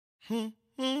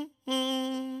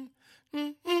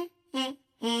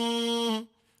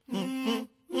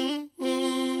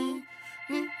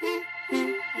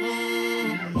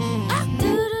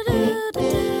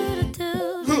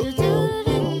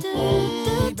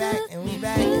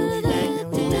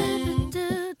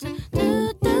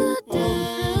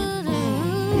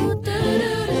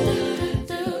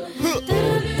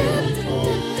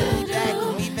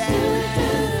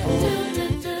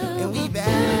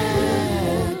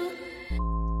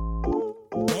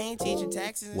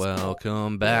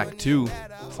Welcome back to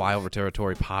Flyover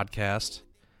Territory Podcast.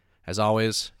 As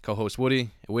always, co-host Woody.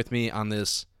 With me on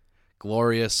this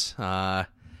glorious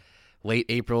late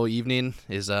April evening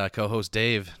is co-host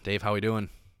Dave. Dave, how we doing?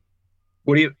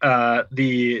 Woody,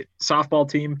 the softball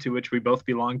team to which we both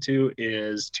belong to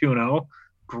is 2-0.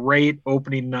 Great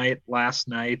opening night last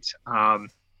night. And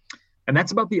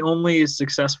that's about the only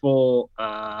successful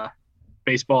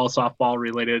baseball, softball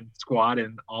related squad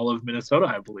in all of Minnesota,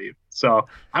 I believe. So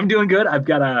I'm doing good. I've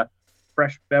got a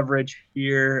fresh beverage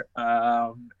here,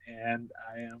 and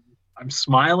I'm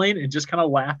smiling and just kind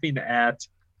of laughing at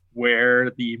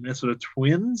where the Minnesota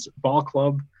Twins ball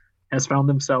club has found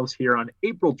themselves here on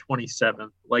April 27th,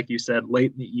 like you said,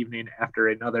 late in the evening after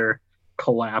another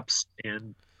collapse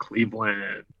in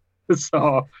Cleveland.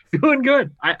 So doing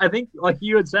good. I think, like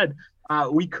you had said,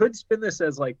 we could spin this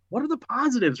as like, what are the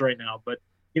positives right now? But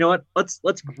you know what?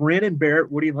 Let's grin and bear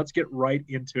it, Woody, and let's get right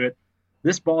into it.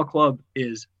 This ball club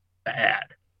is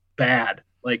bad,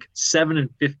 like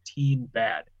 7-15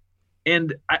 bad.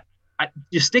 And I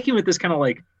just sticking with this kind of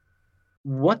like,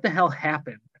 what the hell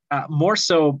happened? More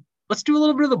so, let's do a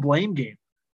little bit of the blame game.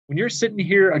 When you're sitting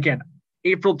here again,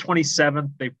 April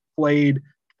 27th, they played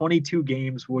 22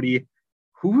 games, Woody.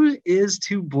 Who is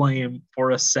to blame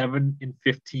for a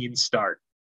 7-15 start?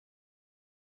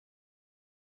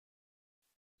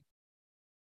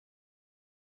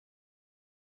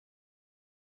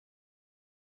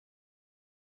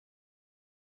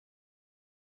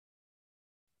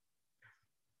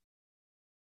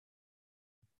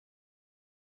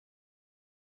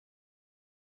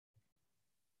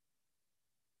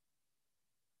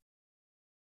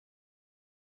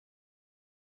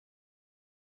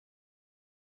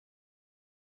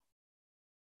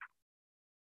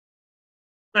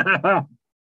 Getting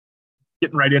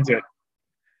right into it.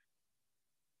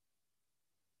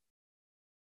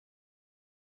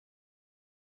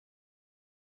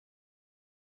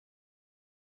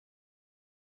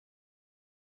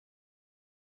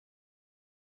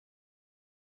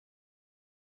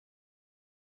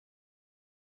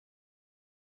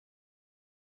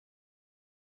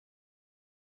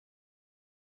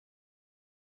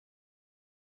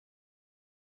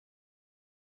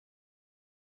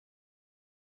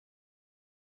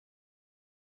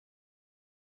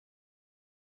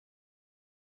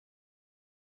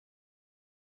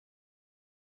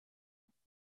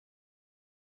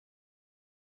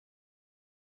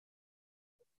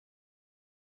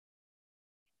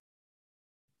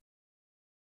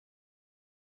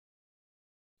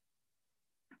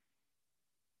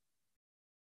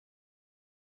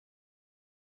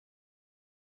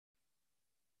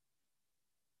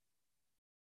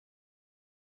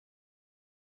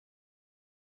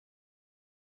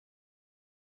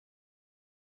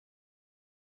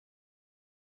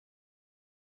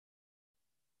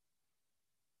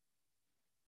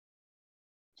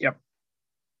 Yep.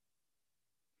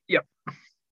 Yep.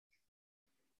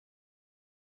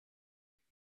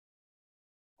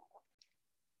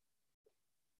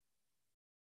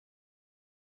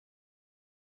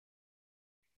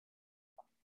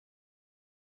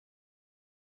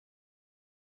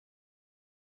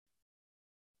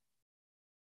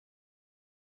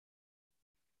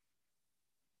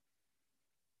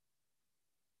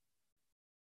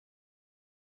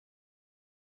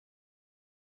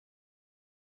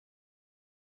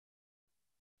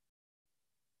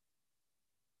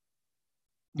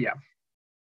 Yeah.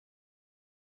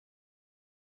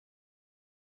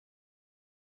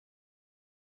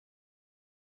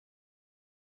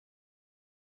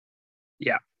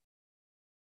 Yeah.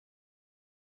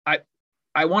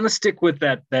 I want to stick with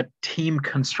that team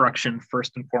construction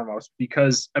first and foremost,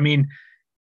 because I mean,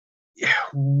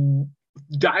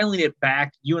 dialing it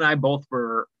back, you and I both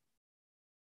were.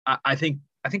 I think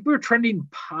we were trending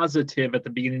positive at the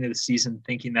beginning of the season,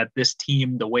 thinking that this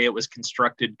team, the way it was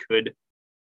constructed, could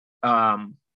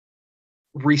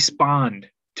respond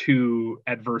to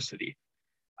adversity.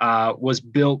 Was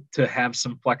built to have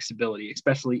some flexibility,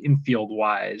 especially infield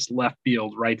wise, left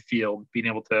field, right field, being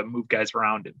able to move guys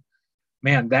around. And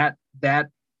man, that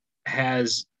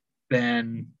has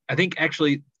been, I think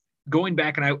actually going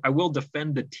back, and I will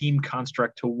defend the team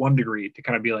construct to one degree, to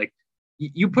kind of be like,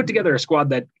 you put together a squad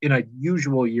that in a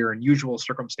usual year and usual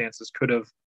circumstances could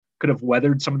have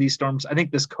weathered some of these storms. I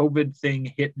think this COVID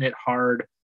thing hitting it hard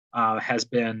has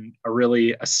been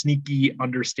a sneaky,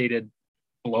 understated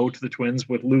blow to the Twins,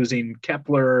 with losing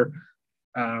Kepler,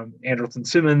 Andrelton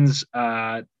Simmons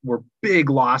were big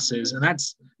losses, and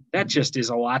that just is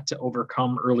a lot to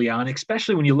overcome early on,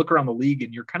 especially when you look around the league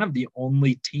and you're kind of the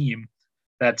only team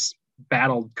that's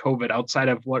battled COVID outside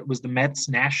of what was the Mets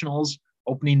Nationals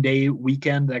opening day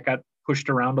weekend that got pushed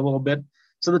around a little bit.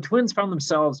 So the Twins found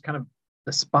themselves kind of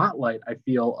the spotlight, I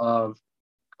feel, of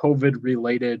COVID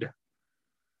related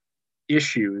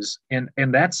issues. And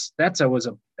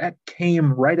that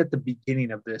came right at the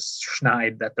beginning of this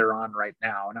schneid that they're on right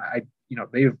now. And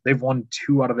they've won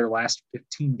 2 out of their last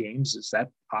 15 games. Is that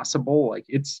possible? Like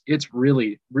it's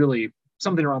really, really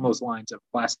something around those lines of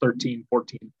last 13,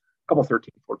 14, couple 13,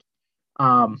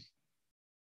 14.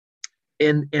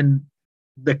 And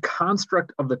the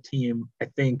construct of the team, I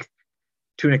think,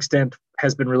 to an extent,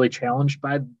 has been really challenged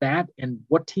by that. And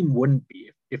what team wouldn't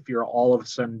be if you're all of a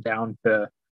sudden down to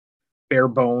bare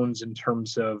bones in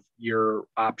terms of your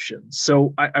options?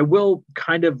 So I will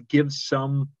kind of give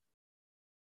some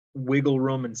wiggle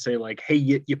room and say, like, hey,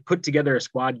 you put together a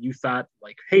squad, you thought,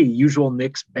 like, hey, usual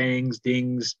nicks, bangs,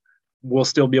 dings, we'll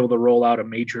still be able to roll out a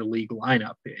major league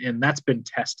lineup. And that's been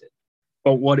tested.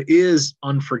 But what is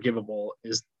unforgivable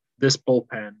is this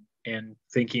bullpen, and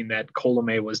thinking that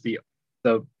Colomé was the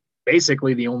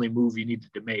basically the only move you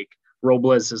needed to make,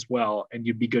 Robles as well, and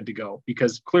you'd be good to go.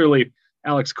 Because clearly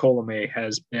Alex Colomé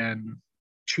has been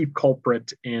chief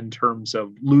culprit in terms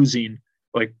of losing.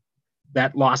 Like,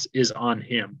 that loss is on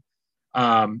him.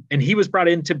 And he was brought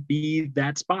in to be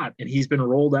that spot, and he's been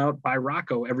rolled out by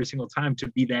Rocco every single time to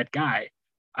be that guy.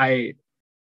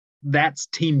 That's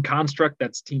team construct,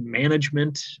 that's team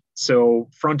management. So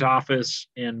front office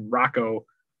and Rocco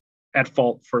at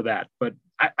fault for that. But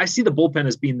I see the bullpen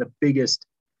as being the biggest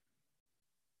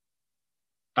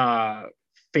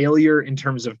failure in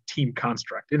terms of team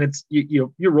construct. And it's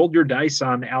you rolled your dice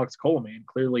on Alex Colomé, and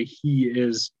clearly he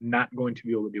is not going to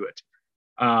be able to do it.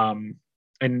 And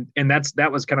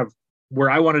that was kind of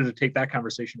where I wanted to take that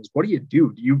conversation, is what do you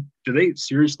do? Do they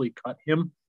seriously cut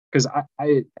him? Because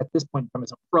I at this point,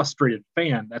 as a frustrated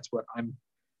fan, that's what I'm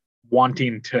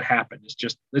wanting to happen.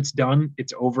 It's done.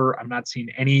 It's over. I'm not seeing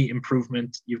any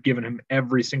improvement. You've given him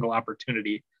every single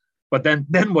opportunity. But then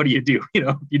what do? If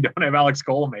you don't have Alex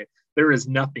Colomé, there is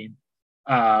nothing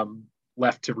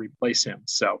left to replace him.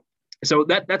 So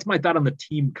that's my thought on the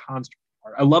team construct.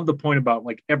 I love the point about,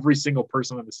 like, every single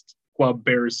person on this club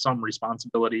bears some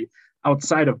responsibility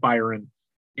outside of Byron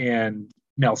and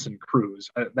Nelson Cruz.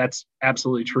 That's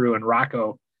absolutely true. And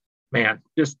Rocco, man,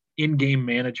 just in-game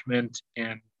management.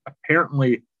 And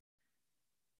apparently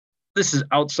this is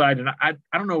outside. And I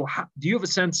don't know, do you have a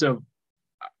sense of,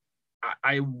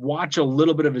 I watch a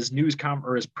little bit of his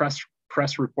or his press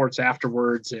reports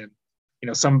afterwards. And,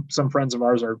 some friends of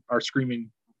ours are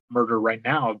screaming murder right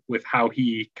now with how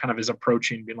he kind of is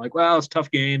approaching, being like, well, it's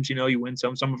tough games. You win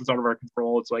some of it's out of our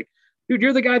control. It's like, dude,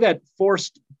 you're the guy that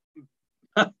forced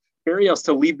Berrios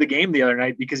to leave the game the other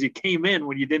night because you came in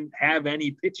when you didn't have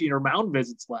any pitching or mound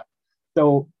visits left.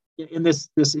 So in this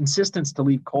insistence to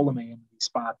leave Colomé in these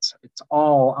spots, it's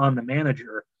all on the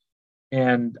manager.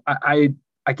 And I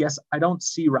guess I don't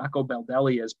see Rocco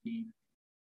Baldelli as being,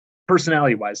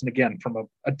 personality wise, and again, from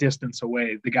a distance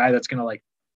away, the guy that's going to, like,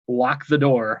 lock the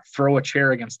door, throw a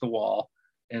chair against the wall,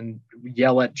 and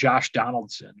yell at Josh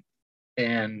Donaldson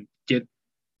and get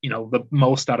the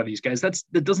most out of these guys. That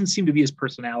doesn't seem to be his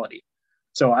personality.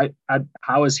 So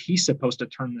how is he supposed to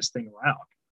turn this thing around?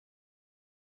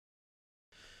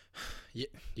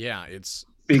 Yeah, it's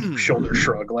big shoulder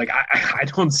shrug. Like, I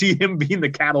don't see him being the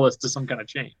catalyst to some kind of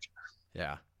change.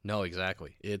 Yeah, no,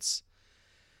 exactly.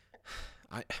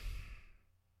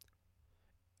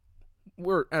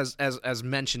 We're as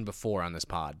mentioned before on this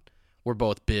pod, we're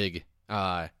both big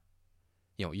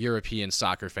European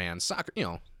soccer fans,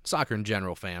 soccer in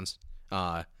general fans,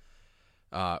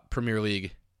 Premier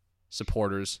League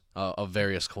supporters of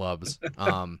various clubs.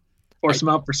 Force them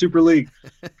out for Super League.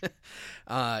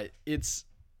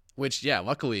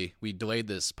 Luckily we delayed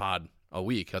this pod a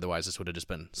week. Otherwise, this would have just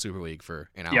been Super League for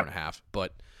an hour and a half.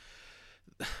 But,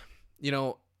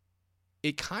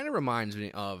 it kind of reminds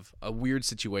me of a weird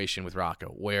situation with Rocco,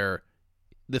 where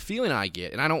the feeling I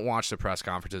get, and I don't watch the press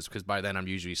conferences because by then I'm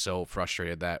usually so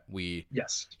frustrated that we,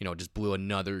 just blew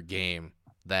another game,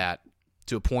 that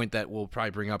to a point that we'll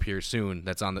probably bring up here soon,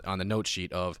 that's on the note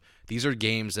sheet of, these are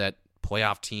games that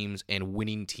playoff teams and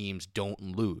winning teams don't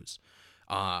lose.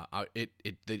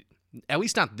 At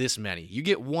least not this many. You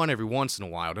get one every once in a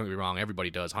while. Don't get me wrong. Everybody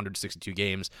does 162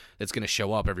 games. That's going to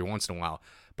show up every once in a while.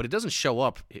 But it doesn't show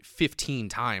up 15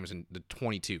 times in the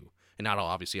 22. And not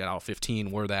all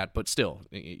 15 were that. But still,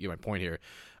 you my point here.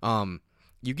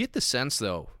 You get the sense,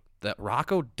 though, that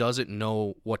Rocco doesn't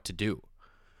know what to do.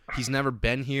 He's never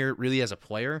been here really as a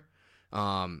player.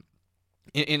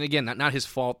 And again, not his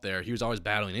fault there. He was always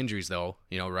battling injuries, though,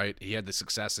 right? He had the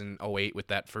success in 2008 with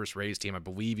that first Rays team. I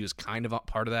believe he was kind of a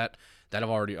part of that. That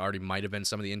already might have been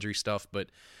some of the injury stuff, but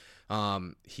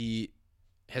he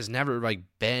has never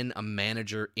been a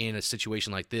manager in a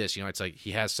situation like this. It's like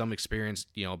he has some experience,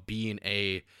 being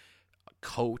a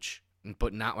coach,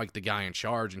 but not like the guy in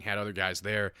charge, and had other guys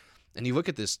there. And you look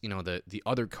at this, the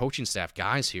other coaching staff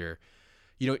guys here.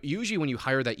 Usually when you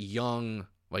hire that young,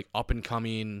 up and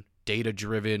coming,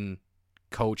 data-driven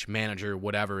coach, manager,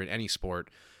 whatever in any sport,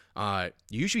 you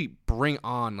usually bring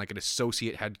on an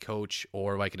associate head coach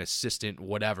or an assistant,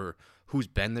 whatever, who's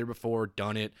been there before,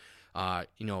 done it,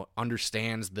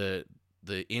 understands the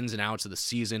ins and outs of the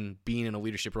season, being in a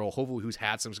leadership role, hopefully who's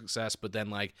had some success, but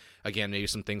then again, maybe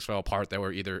some things fell apart that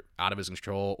were either out of his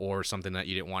control or something that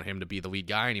you didn't want him to be the lead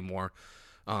guy anymore.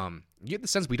 You get the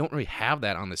sense we don't really have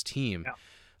that on this team.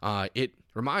 Yeah. It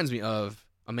reminds me of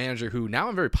a manager who now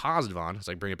I'm very positive on, as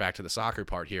I bring it back to the soccer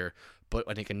part here, but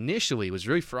I think initially was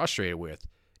really frustrated with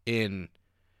in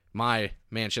my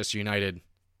Manchester United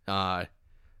man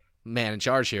in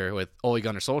charge here with Ole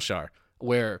Gunnar Solskjaer,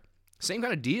 where same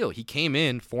kind of deal. He came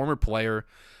in, former player,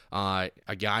 a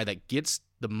guy that gets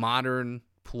the modern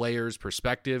player's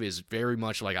perspective, is very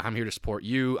much I'm here to support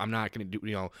you. I'm not going to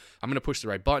do, I'm going to push the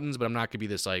right buttons, but I'm not going to be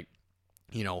this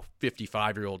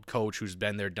 55-year-old coach who's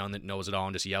been there, done that, knows it all,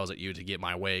 and just yells at you to get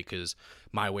my way because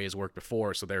my way has worked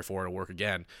before, so therefore it'll work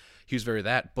again. He was very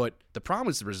that. But the problem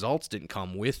is the results didn't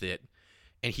come with it,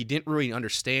 and he didn't really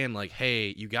understand,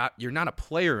 hey, you're not a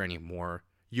player anymore.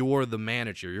 You're the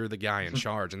manager. You're the guy in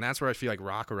charge. And that's where I feel like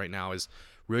Rocco right now is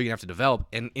really going to have to develop.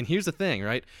 And here's the thing,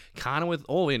 right? Kind of with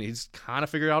Ole, and he's kind of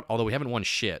figured it out, although we haven't won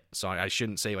shit, so I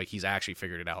shouldn't say he's actually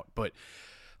figured it out. But,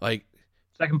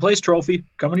 second place trophy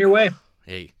coming your way.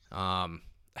 Hey,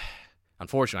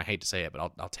 unfortunately, I hate to say it,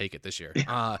 but I'll take it this year.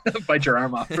 Bite your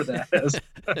arm off for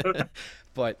that.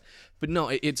 but no,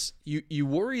 it's you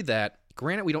worry that,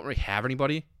 granted, we don't really have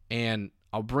anybody, and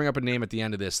I'll bring up a name at the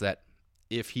end of this that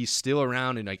if he's still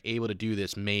around and able to do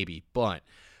this, maybe, but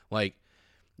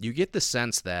you get the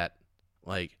sense that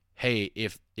hey,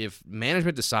 if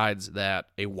management decides that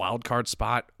a wild card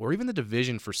spot or even the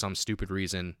division for some stupid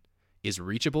reason is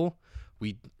reachable,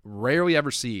 we rarely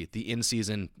ever see the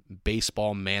in-season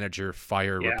baseball manager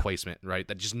fire replacement, right?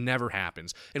 That just never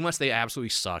happens unless they absolutely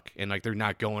suck and they're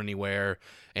not going anywhere,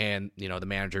 and the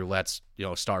manager lets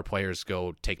star players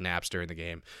go take naps during the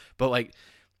game. But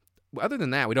other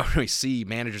than that, we don't really see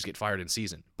managers get fired in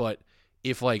season. But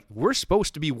if we're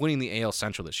supposed to be winning the AL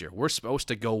Central this year, we're supposed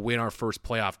to go win our first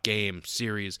playoff game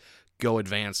series, go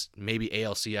advance, maybe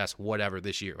ALCS, whatever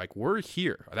this year. We're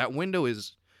here. That window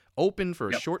is open for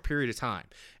a short period of time,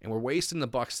 and we're wasting the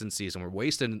Buxton season. We're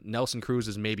wasting Nelson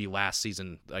Cruz's maybe last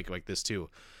season like this too.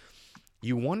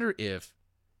 You wonder if,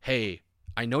 hey,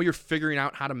 I know you're figuring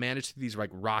out how to manage these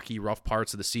rocky, rough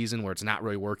parts of the season where it's not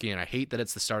really working, and I hate that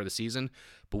it's the start of the season,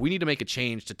 but we need to make a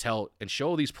change to tell and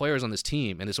show these players on this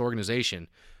team and this organization,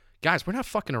 guys, we're not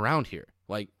fucking around here.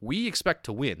 We expect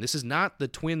to win. This is not the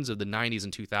Twins of the 90s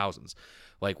and 2000s.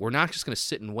 We're not just going to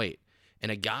sit and wait.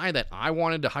 And a guy that I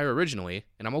wanted to hire originally,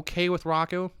 and I'm okay with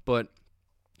Rocco, but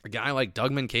a guy like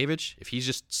Doug Minkiewicz, if he's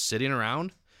just sitting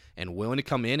around and willing to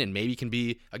come in and maybe can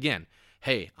be, again,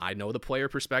 hey, I know the player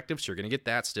perspective, so you're going to get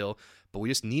that still, but we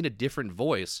just need a different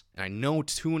voice. And I know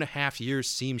 2.5 years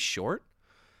seems short,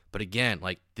 but again,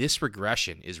 this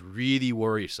regression is really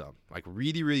worrisome,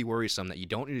 really, really worrisome that you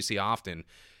don't need to see often,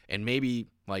 and maybe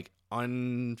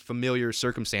unfamiliar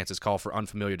circumstances call for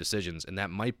unfamiliar decisions, and that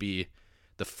might be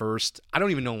the first, I don't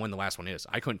even know when the last one is.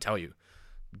 I couldn't tell you.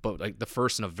 But the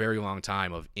first in a very long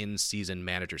time of in-season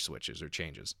manager switches or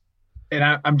changes. And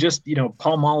I'm just,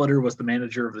 Paul Molitor was the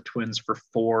manager of the Twins for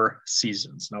 4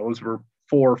 seasons. Now, those were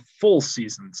 4 full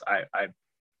seasons I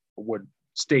would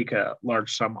stake a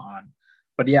large sum on.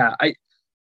 But yeah,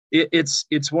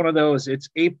 it's one of those, it's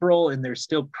April, and there's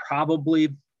still probably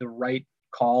the right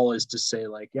call is to say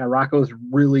Rocco's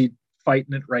really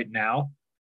fighting it right now.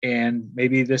 And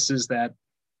maybe this is that,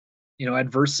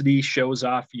 adversity shows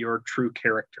off your true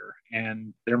character,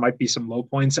 and there might be some low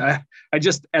points. I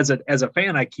just, as a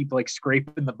fan, I keep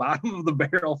scraping the bottom of the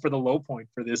barrel for the low point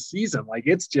for this season.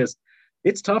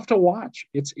 It's tough to watch.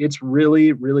 It's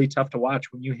really, really tough to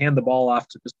watch when you hand the ball off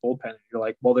to this bullpen and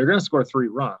you're well, they're going to score 3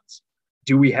 runs.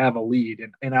 do we have a lead?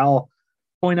 And I'll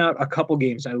point out a couple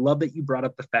games. I love that you brought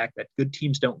up the fact that good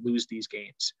teams don't lose these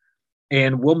games.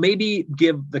 And we'll maybe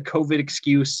give the COVID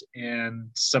excuse and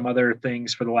some other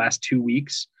things for the last 2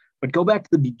 weeks, but go back to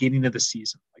the beginning of the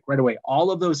season, like right away, all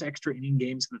of those extra inning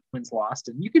games the Twins lost.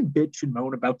 And you can bitch and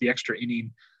moan about the extra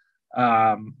inning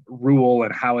rule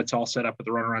and how it's all set up with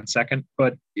the runner on second,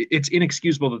 but it's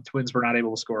inexcusable the Twins were not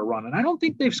able to score a run. And I don't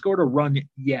think they've scored a run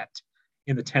yet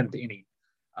in the 10th inning.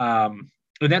 And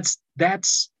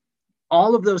that's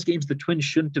all of those games. The Twins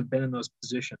shouldn't have been in those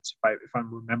positions. If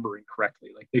I'm remembering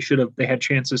correctly, like they had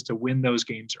chances to win those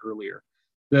games earlier.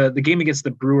 The game against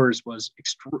the Brewers was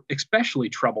especially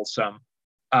troublesome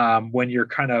when you're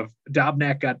kind of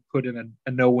Dobnak got put in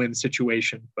a no-win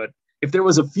situation. But if there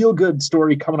was a feel-good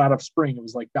story coming out of spring, it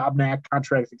was like Dobnak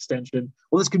contract extension.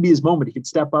 Well, this could be his moment. He could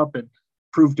step up and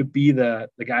prove to be the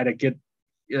guy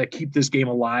to keep this game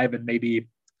alive and maybe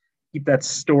keep that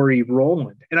story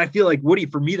rolling. And I feel like, Woody,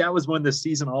 for me, that was when the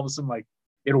season all of a sudden, like,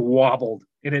 it wobbled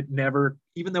and it never,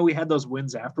 even though we had those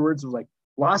wins afterwards, it was like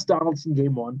lost Donaldson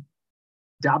game 1.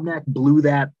 Dobnak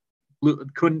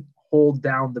couldn't hold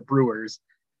down the Brewers.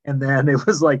 And then it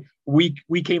was like we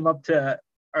came up to,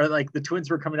 or like the Twins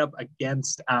were coming up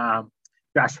against Josh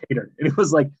Hader. And it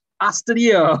was like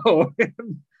Astudillo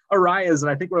and Arias.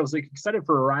 And I think I was like excited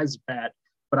for Arias bat,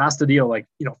 but Astudillo, like,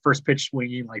 first pitch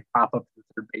swinging, like pop up to the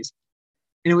third base.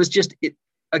 And it was just,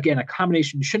 again, a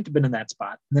combination. You shouldn't have been in that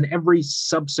spot. And then every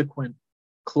subsequent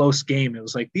close game, it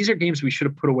was like, these are games we should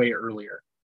have put away earlier.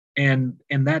 And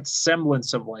that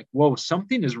semblance of like, whoa,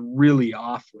 something is really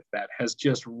off with that has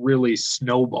just really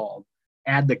snowballed.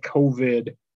 Add the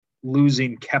COVID,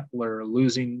 losing Kepler,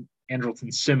 losing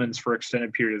Andrelton Simmons for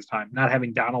extended period of time, not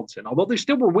having Donaldson, although they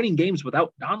still were winning games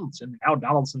without Donaldson. Now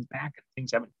Donaldson's back and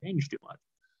things haven't changed too much.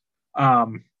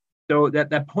 So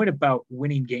that point about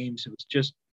winning games, it was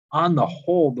just on the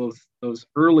whole, those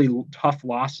early tough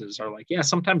losses are like, yeah,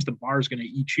 sometimes the bar is going to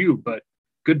eat you, but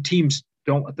good teams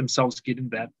don't let themselves get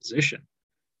into that position.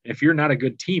 If you're not a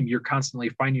good team, you're constantly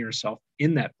finding yourself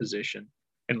in that position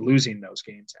and losing those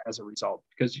games as a result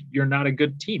because you're not a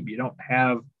good team. You don't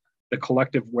have the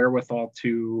collective wherewithal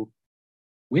to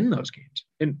win those games.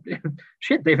 And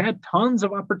shit, they've had tons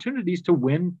of opportunities to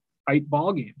win tight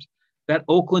ball games. That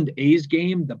Oakland A's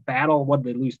game, the battle, what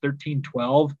did they lose,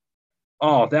 13-12?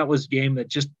 Oh, that was a game that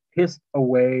just pissed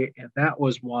away. And that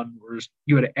was one where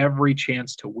you had every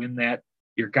chance to win that.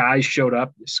 Your guys showed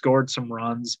up, you scored some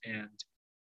runs, and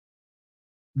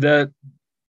the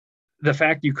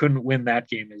fact you couldn't win that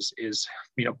game is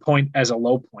point as a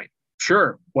low point.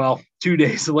 Sure. Well, 2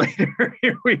 days later,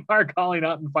 here we are calling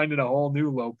out and finding a whole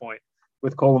new low point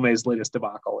with Colome's latest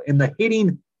debacle. In the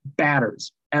hitting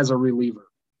batters as a reliever,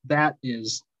 that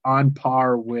is on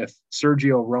par with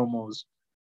Sergio Romo's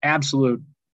absolute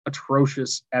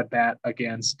atrocious at bat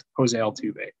against Jose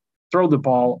Altuve. Throw the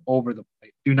ball over the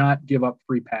plate. Do not give up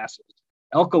free passes.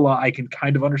 Alcala, I can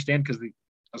kind of understand because he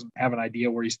doesn't have an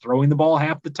idea where he's throwing the ball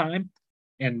half the time.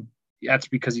 And that's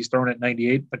because he's throwing at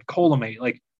 98. But Colome,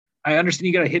 like, I understand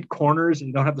you got to hit corners and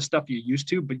you don't have the stuff you used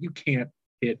to, but you can't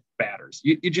hit batters.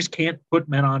 You just can't put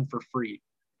men on for free.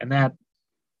 And that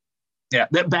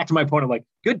back to my point of like,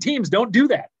 good teams don't do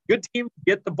that. Good teams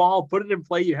get the ball, put it in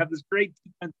play. You have this great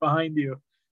defense behind you.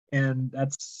 And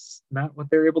that's not what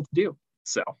they're able to do.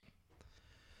 So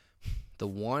the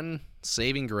one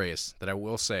saving grace that I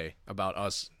will say about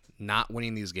us not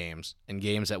winning these games and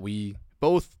games that we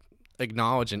both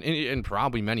acknowledge and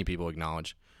probably many people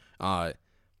acknowledge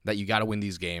that you got to win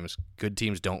these games. Good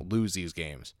teams don't lose these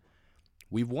games.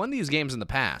 We've won these games in the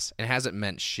past and it hasn't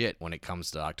meant shit when it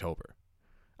comes to October.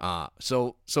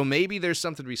 So maybe there's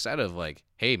something to be said of like,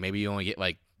 hey, maybe you only get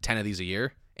like 10 of these a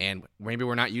year. And maybe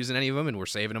we're not using any of them and we're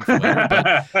saving them for later.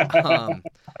 But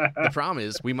the problem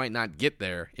is we might not get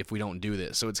there if we don't do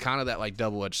this. So it's kind of that like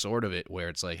double-edged sword of it where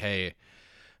it's like, hey,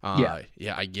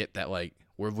 I get that like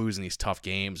we're losing these tough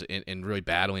games and really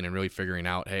battling and really figuring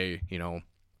out, hey,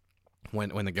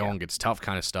 when the going gets tough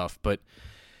kind of stuff. But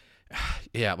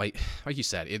yeah, like you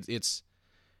said, it's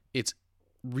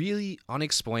really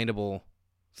unexplainable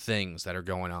things that are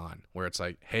going on where it's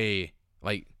like, hey,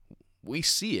 like, we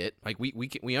see it, like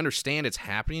we understand it's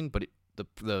happening, but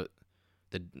the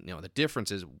difference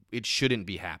is it shouldn't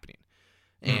be happening.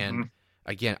 And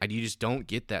again, you just don't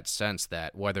get that sense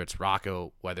that whether it's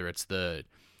Rocco, whether it's the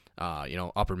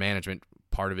upper management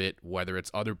part of it, whether it's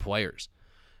other players,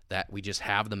 that we just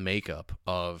have the makeup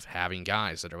of having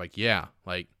guys that are like, yeah,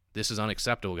 like this is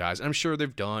unacceptable, guys. And I'm sure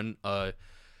they've done a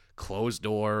closed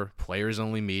door, players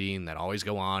only meeting that always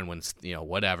go on when,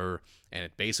 whatever. And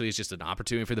it basically is just an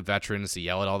opportunity for the veterans to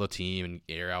yell at all the team and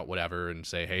air out whatever and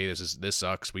say, hey, this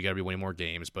sucks. We got to be winning more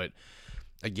games. But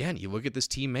again, you look at this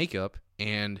team makeup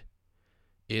and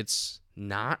it's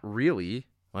not really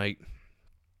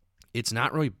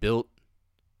built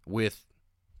with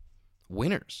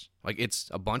winners. Like, it's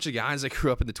a bunch of guys that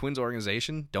grew up in the Twins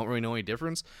organization, don't really know any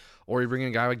difference. Or you bring in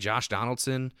a guy like Josh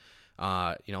Donaldson,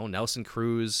 Nelson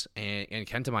Cruz, and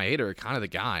Kenta Maeda are kind of the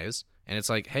guys. And it's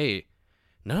like, hey,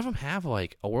 none of them have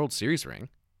like a World Series ring.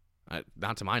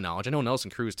 Not to my knowledge. I know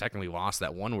Nelson Cruz technically lost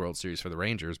that one World Series for the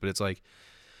Rangers, but it's like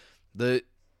they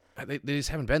just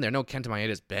haven't been there. I know Kenta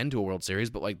Maeda's been to a World Series,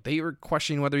 but like they were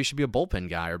questioning whether he should be a bullpen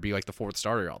guy or be like the fourth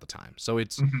starter all the time. So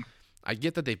it's I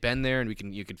get that they've been there,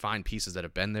 and you can find pieces that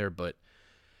have been there, but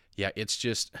yeah, it's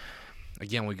just,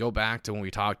 again, we go back to when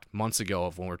we talked months ago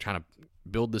of when we're trying to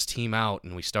build this team out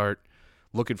and we start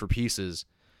looking for pieces,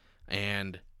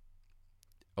 and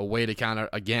a way to kind of,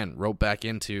 again, rope back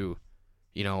into,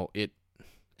 it.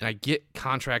 And I get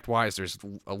contract-wise, there's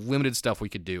a limited stuff we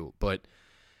could do, but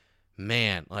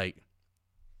man, like,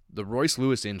 the Royce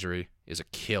Lewis injury is a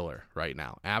killer right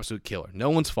now. Absolute killer. No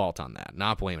one's fault on that.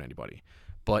 Not blaming anybody.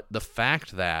 But the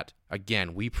fact that,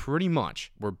 again, we pretty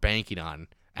much were banking on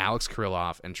Alex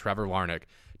Kirilloff and Trevor Larnach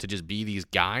to just be these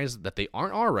guys that they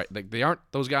aren't like, they aren't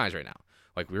those guys right now.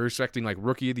 Like, we were expecting like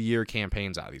Rookie of the Year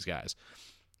campaigns out of these guys.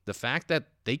 The fact that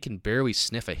they can barely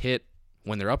sniff a hit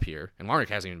when they're up here, and Larnach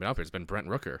hasn't even been up here. It's been Brent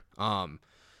Rooker.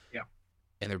 Yeah.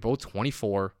 And they're both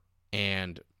 24,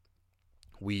 and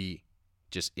we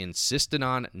just insisted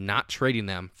on not trading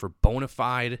them for bona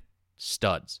fide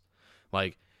studs.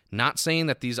 Like, not saying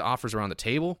that these offers are on the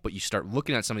table, but you start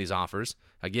looking at some of these offers.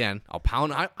 Again,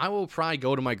 I will probably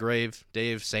go to my grave,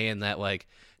 Dave, saying that, like,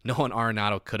 Nolan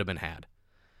Arenado could have been had.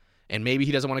 And maybe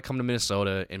he doesn't want to come to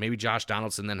Minnesota, and maybe Josh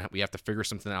Donaldson, then we have to figure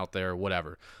something out there,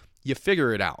 whatever. You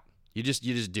figure it out. You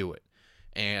just do it.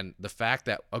 And the fact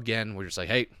that, again, we're just like,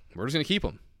 hey, we're just going to keep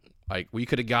him. Like, we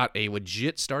could have got a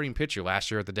legit starting pitcher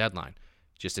last year at the deadline.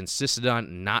 Just insisted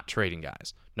on not trading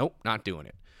guys. Nope, not doing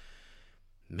it.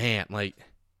 Man, like,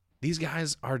 these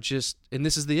guys are just, and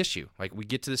this is the issue. Like, we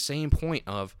get to the same point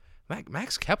of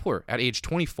Max Kepler at age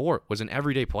 24 was an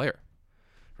everyday player,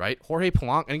 right? Jorge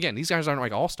Polanco, and again, these guys aren't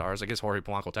like all-stars. I guess Jorge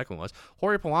Polanco technically was.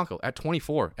 Jorge Polanco at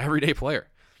 24, everyday player.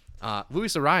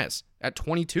 Luis Arias at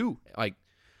 22, like,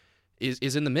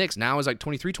 is in the mix. Now is like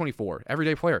 23, 24,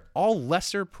 everyday player. All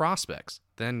lesser prospects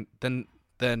than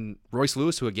Royce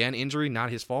Lewis, who, again, injury, not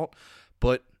his fault,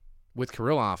 but with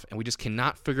Kirilloff, and we just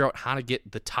cannot figure out how to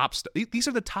get the top these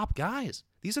are the top guys.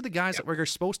 These are the guys that were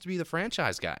supposed to be the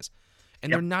franchise guys,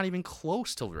 and they're not even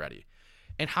close to ready.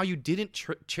 And how you didn't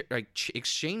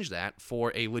exchange that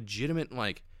for a legitimate,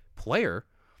 like, player,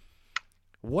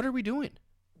 what are we doing?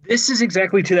 This is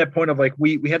exactly to that point of, like,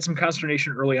 we had some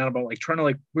consternation early on about, like,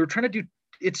 we were trying to do,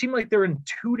 it seemed like they're in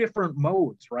two different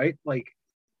modes, right? Like,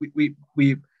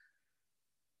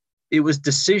 it was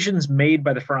decisions made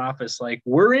by the front office, like,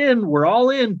 we're all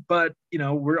in, but,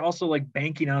 we're also, like,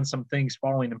 banking on some things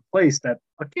falling in place that,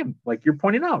 again, like you're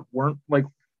pointing out, weren't, like,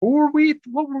 what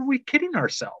were we kidding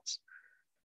ourselves?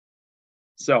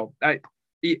 So trying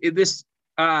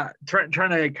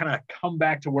to kind of come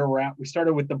back to where we're at. We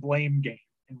started with the blame game,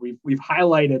 and we've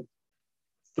highlighted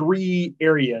three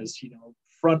areas,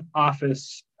 front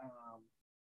office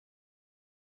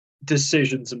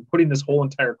decisions and putting this whole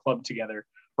entire club together.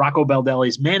 Rocco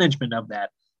Baldelli's management of that,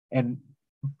 and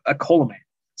a Colomé.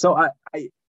 So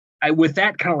I with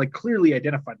that kind of, like, clearly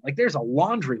identified, like, there's a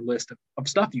laundry list of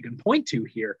stuff you can point to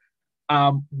here.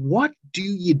 What do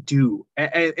you do?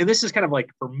 And this is kind of like,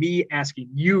 for me, asking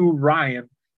you, Ryan,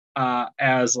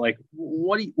 as, like,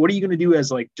 what are you going to do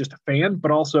as, like, just a fan, but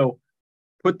also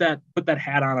put that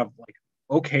hat on of, like,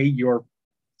 okay, you're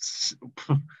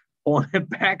pulling it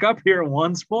back up here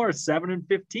once more,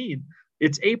 7-15.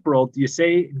 It's April. Do you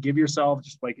say and give yourself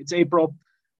just, like, it's April?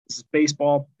 This is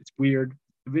baseball. It's weird.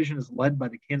 The division is led by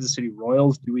the Kansas City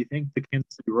Royals. Do we think the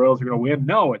Kansas City Royals are going to win?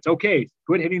 No, it's okay.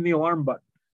 Quit hitting the alarm button.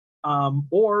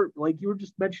 Or, like you were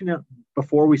just mentioning it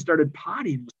before we started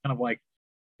potting, was kind of like,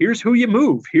 here's who you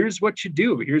move. Here's what you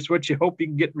do. Here's what you hope you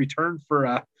can get in return for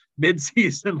a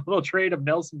midseason little trade of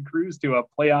Nelson Cruz to a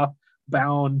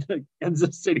playoff-bound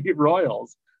Kansas City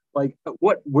Royals. Like,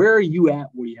 where are you at,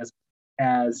 Woody,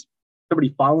 as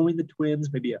somebody following the Twins,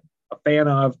 maybe a fan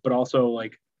of, but also,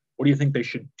 like, what do you think they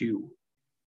should do?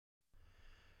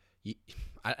 And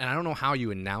I don't know how you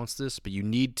announce this, but you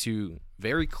need to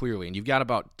very clearly, and you've got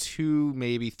about 2,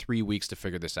 maybe 3 weeks to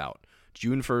figure this out.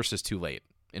 June 1st is too late,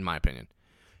 in my opinion.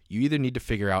 You either need to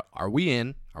figure out, are we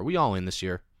in? Are we all in this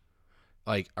year?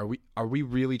 Like, are we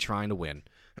really trying to win?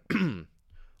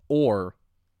 Or,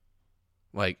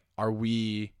 like, are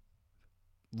we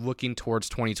looking towards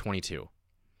 2022?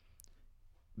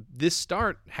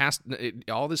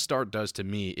 All this start does to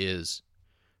me is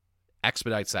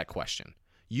expedites that question.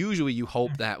 Usually you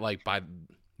hope that, like, by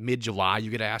mid-July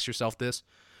you get to ask yourself this.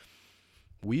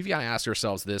 We've got to ask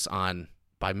ourselves this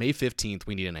by May 15th,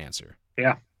 we need an answer.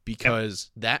 Yeah. Because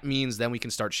that means then we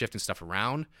can start shifting stuff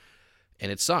around,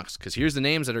 and it sucks because here's the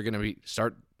names that are going to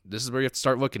this is where you have to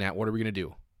start looking at what are we going to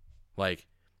do. Like,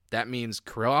 that means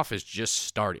Kirilloff is just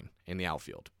starting in the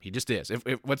outfield. He just is.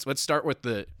 Let's start with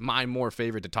my more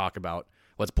favorite to talk about.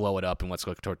 Let's blow it up and let's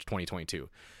look towards 2022.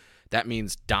 That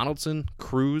means Donaldson,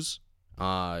 Cruz,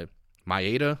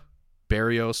 Maeda,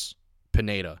 Berrios,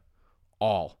 Pineda,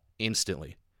 all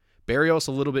instantly. Berrios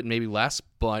a little bit maybe less,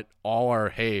 but all are,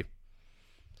 hey,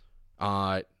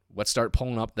 let's start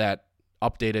pulling up that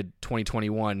updated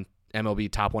 2021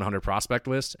 MLB top 100 prospect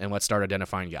list and let's start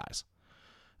identifying guys.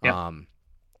 Yep.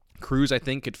 Cruz, I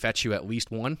think, could fetch you at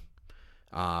least one.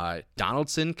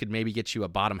 Donaldson could maybe get you a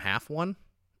bottom half one.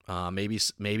 Maybe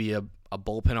a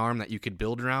bullpen arm that you could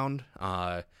build around.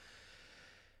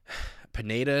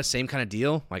 Pineda, same kind of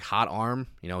deal, like hot arm.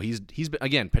 You know, he's been,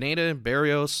 again, Pineda,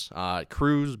 Berrios,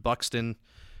 Cruz, Buxton,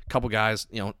 a couple guys,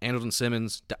 you know, Andrelton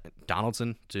Simmons,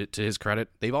 Donaldson, to his credit,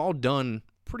 they've all done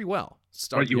pretty well.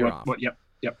 Start the year off. Yep.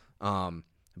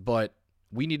 But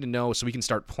we need to know so we can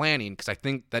start planning, because I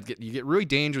think that you get really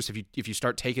dangerous if you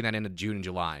start taking that into June and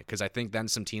July, because I think then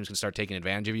some teams can start taking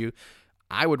advantage of you.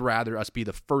 I would rather us be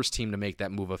the first team to make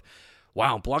that move of,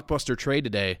 wow, blockbuster trade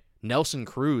today, Nelson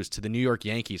Cruz to the New York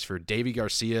Yankees for Davy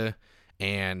Garcia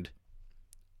and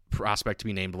prospect to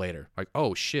be named later. Like,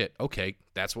 oh, shit, okay,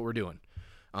 that's what we're doing.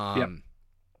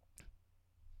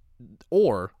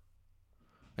 Or,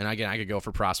 and again, I could go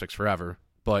for prospects forever,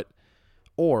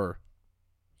 or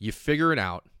you figure it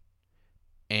out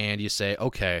and you say,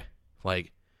 okay,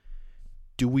 like,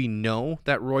 do we know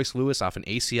that Royce Lewis off an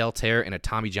ACL tear and a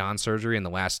Tommy John surgery in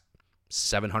the last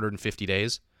 750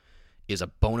 days is a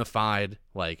bona fide,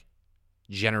 like,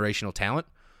 generational talent?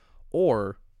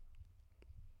 Or,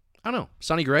 I don't know,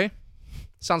 Sonny Gray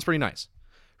sounds pretty nice,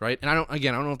 right? And I don't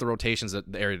know if the rotation's the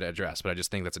area to address, but I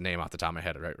just think that's a name off the top of my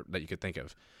head, right, that you could think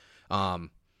of.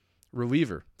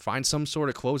 Reliever, find some sort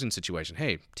of closing situation.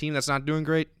 Hey, team that's not doing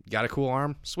great, got a cool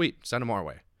arm, sweet, send them our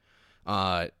way.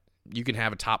 You can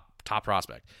have a top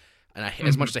prospect. And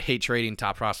as much as I hate trading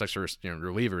top prospects for, you know,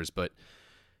 relievers, but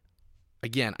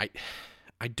again,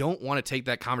 I don't want to take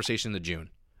that conversation into June.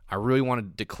 I really want to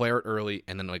declare it early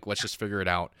and then, like, let's just figure it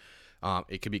out.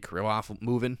 It could be Kirilloff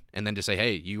moving, and then to say,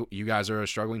 hey, you guys are a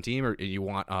struggling team, or you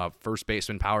want a first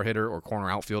baseman power hitter or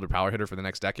corner outfielder power hitter for the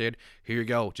next decade. Here you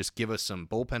go. Just give us some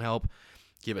bullpen help.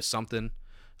 Give us something.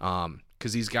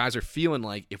 Because these guys are feeling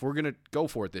like if we're going to go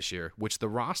for it this year, which the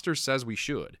roster says we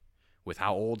should, with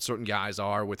how old certain guys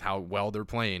are, with how well they're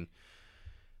playing,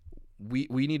 we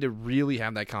need to really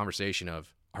have that conversation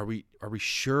of, are we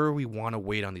sure we want to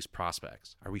wait on these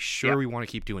prospects? Are we sure we want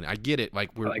to keep doing it? I get it. Like,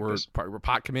 we're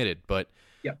pot committed, but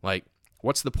like,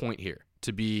 what's the point here?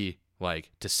 To be like,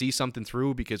 to see something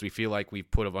through because we feel like we've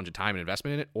put a bunch of time and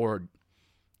investment in it, or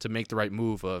to make the right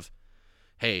move of,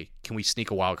 hey, can we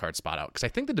sneak a wild card spot out? Because I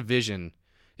think the division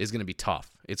is going to be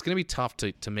tough. It's going to be tough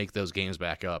to make those games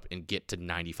back up and get to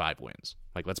 95 wins.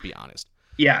 Like, let's be honest.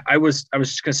 Yeah, I was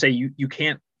just going to say, you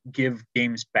can't give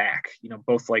games back, you know,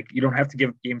 both, like, you don't have to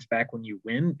give games back when you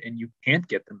win, and you can't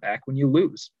get them back when you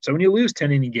lose. So when you lose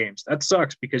 10 inning games, that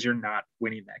sucks because you're not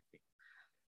winning that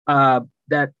game.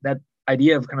 That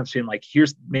idea of kind of saying, like,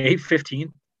 here's May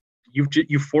 15th,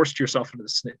 you've forced yourself into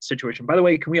this situation. By the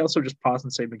way, can we also just pause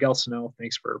and say, Miguel Sano,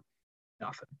 thanks for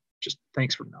nothing. Just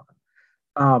thanks for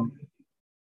nothing.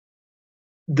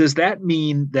 Does that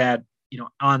mean that, you know,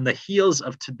 on the heels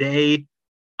of today,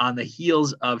 on the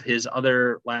heels of his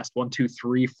other last 1, 2,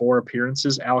 3, 4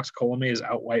 appearances, Alex Colomé is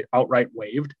outright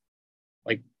waived?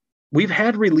 Like, we've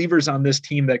had relievers on this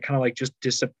team that kind of, like, just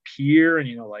disappear and,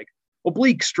 you know, like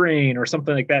oblique strain or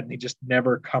something like that, and he just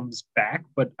never comes back.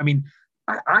 But I mean,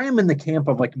 I am in the camp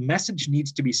of, like, message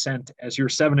needs to be sent as you're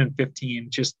 7-15,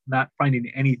 just not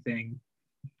finding anything,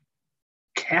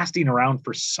 casting around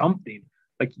for something.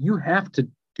 Like, you have to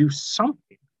do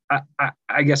something.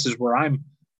 I guess is where I'm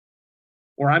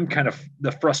kind of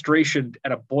the frustration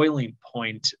at a boiling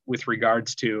point with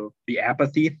regards to the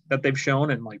apathy that they've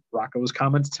shown, and, like, Rocco's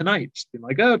comments tonight, just being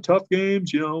like, oh, tough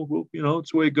games, you know, well, you know,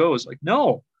 it's the way it goes. Like,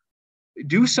 no,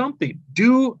 do something.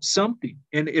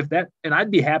 And and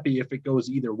I'd be happy if it goes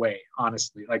either way,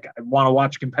 honestly. Like, I want to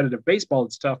watch competitive baseball.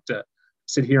 It's tough to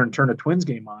sit here and turn a Twins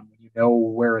game on when you know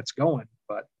where it's going.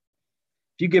 But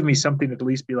if you give me something to at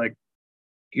least be like,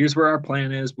 here's where our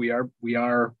plan is. We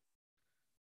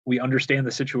understand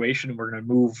the situation and we're going to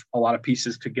move a lot of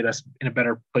pieces to get us in a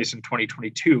better place in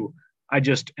 2022. I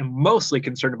just am mostly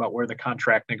concerned about where the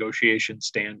contract negotiations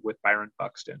stand with Byron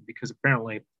Buxton, because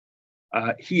apparently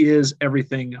he is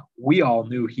everything we all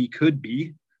knew he could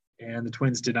be, and the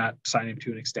Twins did not sign him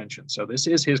to an extension. So this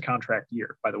is his contract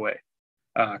year, by the way.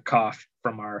 Koff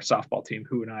from our softball team,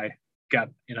 who and I got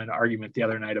in an argument the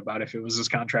other night about if it was his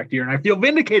contract year, and I feel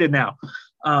vindicated now.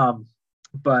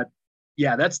 But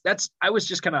yeah, I was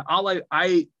just kind of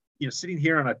sitting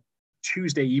here on a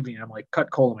Tuesday evening, I'm like, cut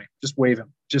Colomé, just wave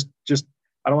him. Just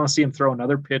I don't want to see him throw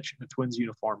another pitch in a Twins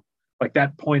uniform. Like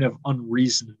that point of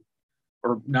unreason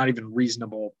or not even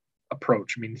reasonable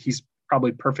approach. I mean, he's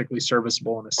probably perfectly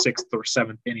serviceable in the 6th or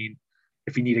 7th inning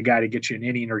if you need a guy to get you an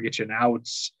inning or get you an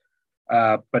outs.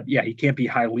 But yeah, he can't be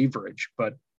high leverage.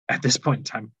 But at this point in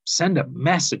time, send a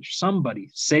message. Somebody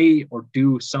say or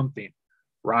do something.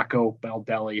 Rocco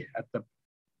Baldelli at the,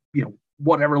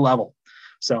 whatever level.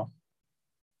 So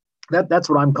that's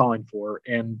what I'm calling for.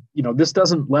 And, this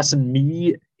doesn't lessen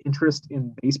me interest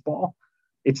in baseball.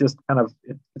 It's just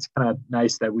it's kind of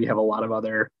nice that we have a lot of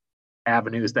other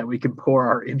avenues that we can pour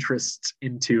our interests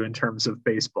into in terms of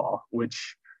baseball,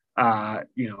 which, that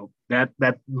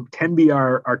can be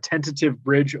our tentative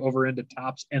bridge over into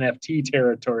Topps NFT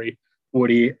territory,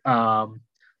 Woody. But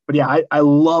yeah, I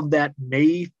love that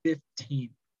May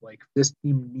 15th. Like, this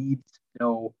team needs to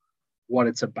know what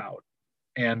it's about.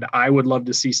 And I would love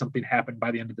to see something happen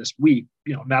by the end of this week,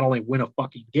 not only win a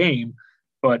fucking game,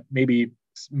 but maybe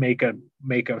make a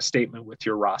statement with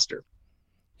your roster.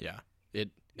 Yeah.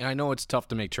 And I know it's tough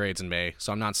to make trades in May,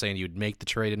 so I'm not saying you'd make the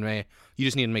trade in May. You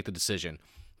just need to make the decision,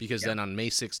 because then on May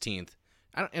 16th,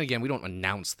 and again, we don't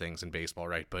announce things in baseball,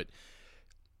 right? But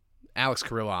Alex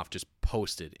Kirilloff just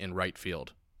posted in right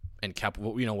field and kept,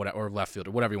 or left field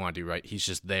or whatever you want to do, right? He's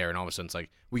just there, and all of a sudden it's like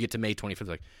we get to May 25th,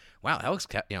 like, wow, Alex,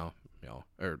 not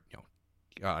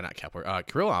Kepler,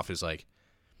 Kirilloff is like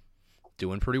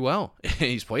doing pretty well.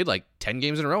 He's played like 10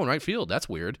 games in a row in right field. That's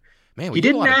weird. Man, he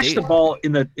didn't mash the ball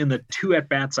in the 2 at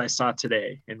bats I saw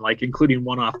today, and like including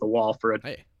one off the wall for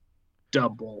a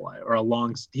double or a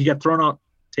long. He got thrown out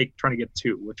trying to get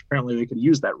 2, which apparently they could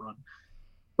use that run.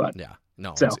 But yeah,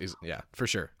 no, so. Yeah, for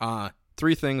sure.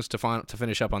 3 things to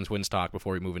finish up on Twins talk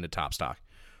before we move into top stock.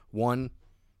 1,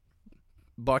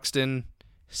 Buxton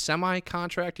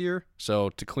semi-contract year, so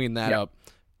to clean that up,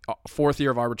 4th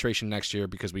year of arbitration next year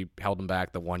because we held him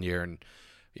back the 1 year, and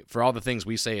for all the things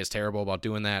we say is terrible about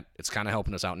doing that, it's kind of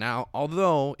helping us out now,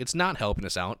 although it's not helping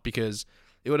us out because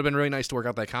it would have been really nice to work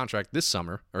out that contract this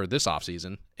summer or this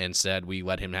offseason. Instead, we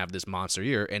let him have this monster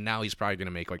year, and now he's probably going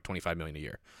to make like $25 million a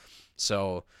year.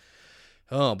 So,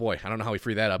 oh boy, I don't know how we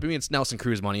free that up. I mean, it's Nelson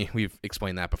Cruz money. We've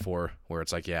explained that before, where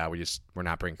it's like, yeah, we're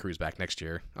not bringing Cruz back next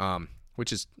year,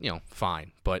 which is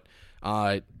fine. But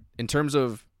in terms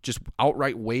of just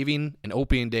outright waiving an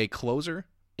opening day closer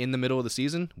in the middle of the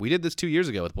season, we did this 2 years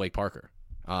ago with Blake Parker.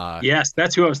 Yes,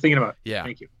 that's who I was thinking about. Yeah,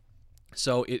 thank you.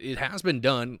 So it has been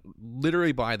done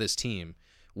literally by this team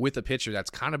with a pitcher that's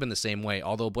kind of been the same way.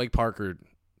 Although Blake Parker,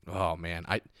 oh man,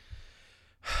 I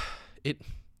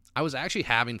was actually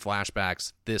having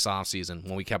flashbacks this offseason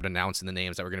when we kept announcing the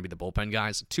names that were going to be the bullpen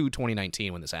guys to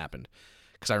 2019 when this happened.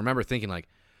 Because I remember thinking, like,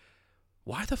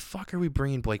 why the fuck are we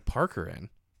bringing Blake Parker in?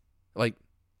 Like,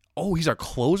 oh, he's our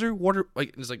closer?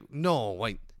 It's like, no,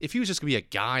 like, if he was just going to be a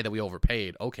guy that we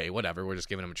overpaid, okay, whatever, we're just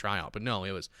giving him a tryout. But no,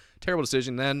 it was a terrible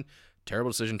decision then,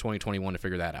 terrible decision 2021 to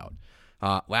figure that out.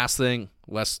 Last thing,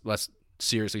 less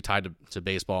seriously tied to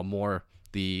baseball, more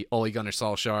the Ole Gunnar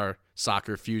Solskjaer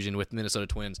soccer fusion with Minnesota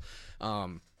Twins.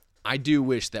 I do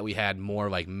wish that we had more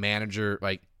like manager,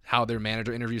 like how their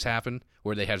manager interviews happen,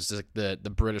 where they have just like the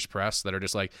British press that are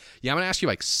just like, yeah, I'm going to ask you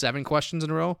like 7 questions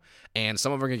in a row, and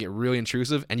some of them are going to get really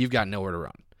intrusive, and you've got nowhere to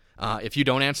run. If you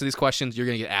don't answer these questions, you're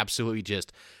going to get absolutely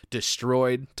just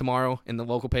destroyed tomorrow in the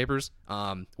local papers.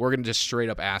 We're going to just straight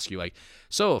up ask you, like,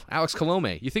 so, Alex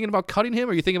Colomé, you thinking about cutting him,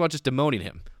 or you thinking about just demoting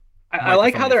him? I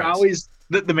like how they're always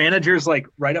the managers like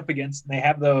right up against, and they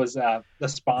have those the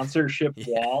sponsorship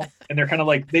wall, and they're kind of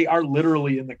like, they are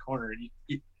literally in the corner.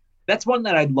 That's one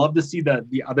that I'd love to see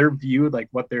the other view, like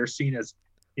what they're seeing as,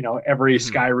 every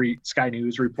Sky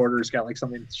News reporter's got like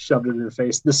something shoved into their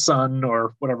face, the Sun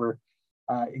or whatever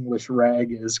English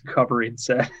rag is covering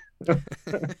set.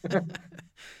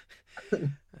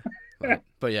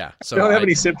 But yeah, so I don't have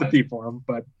any sympathy for them,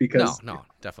 but because no,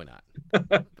 definitely not.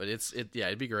 But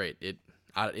it'd be great.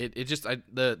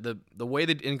 The way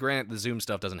that, and granted, the Zoom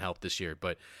stuff doesn't help this year,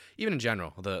 but even in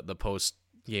general, the post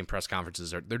game press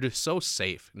conferences they're just so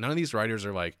safe. None of these writers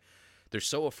are like, they're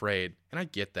so afraid, and I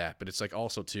get that, but it's like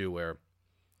also too where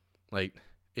like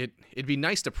it'd be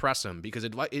nice to press him because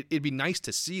it'd be nice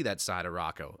to see that side of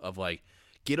Rocco of like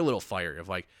get a little fire of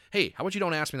like, hey, how about you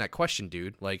don't ask me that question,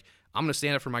 dude? Like I'm gonna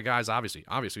stand up for my guys. Obviously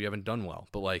you haven't done well,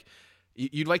 but like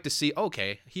you'd like to see,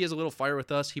 okay, he has a little fire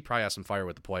with us. He probably has some fire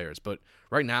with the players, but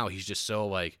right now he's just so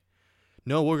like,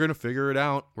 no, we're gonna figure it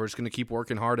out. We're just gonna keep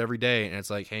working hard every day, and it's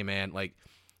like, hey man, like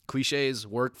cliches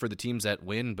work for the teams that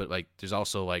win, but like there's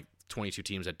also like 22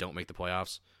 teams that don't make the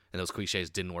playoffs, and those cliches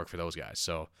didn't work for those guys.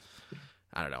 So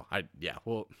I don't know.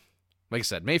 Well, like I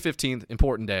said, May 15th,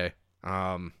 important day.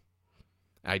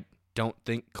 I don't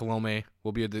think Colome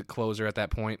will be the closer at that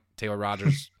point. Taylor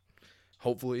Rogers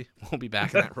hopefully won't be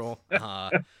back in that role.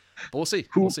 But we'll see.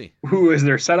 We'll see. Who is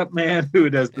their setup man? Who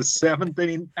does the seventh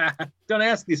inning? Don't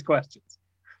ask these questions.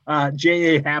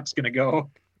 J.A. Happ's going to go.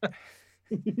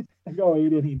 Go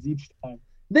 8 innings each time.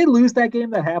 Did they lose that game?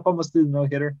 That Happ almost did a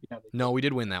no-hitter? Yeah, no, we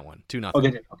did win that one. 2-0. Oh,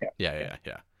 they did? Okay. Yeah.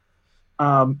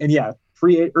 And yeah,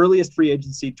 earliest free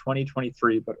agency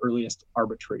 2023, but earliest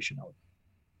arbitration out.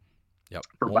 Yep.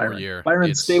 For one Byron. more year.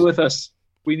 Byron, stay with us.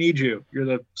 We need you. You're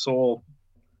the sole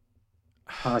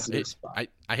positive spot.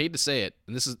 I hate to say it,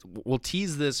 and we'll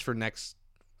tease this for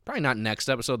probably not next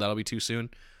episode. That'll be too soon,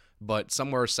 but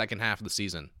somewhere second half of the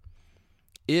season.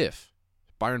 If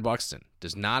Byron Buxton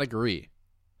does not agree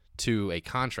to a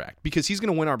contract, because he's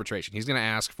going to win arbitration. He's going to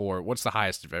ask for, what's the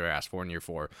highest you've ever asked for in year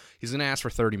 4? He's going to ask for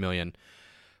 $30 million.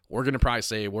 We're going to probably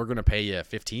say, we're going to pay you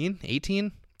 15,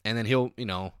 18, and then he'll,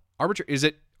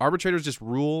 arbitrators just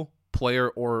rule player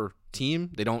or team?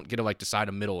 They don't get to like decide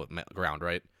a middle ground,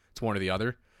 right? It's one or the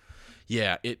other.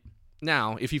 Yeah,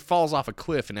 now if he falls off a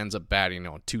cliff and ends up batting,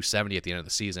 270 at the end of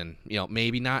the season,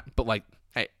 maybe not, but like,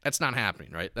 hey, that's not happening,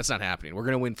 right? That's not happening. We're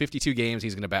going to win 52 games.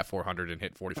 He's going to bat 400 and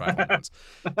hit 45 home runs.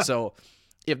 So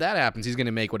if that happens, he's going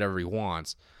to make whatever he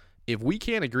wants. If we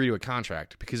can't agree to a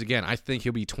contract, because again, I think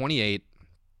he'll be 28.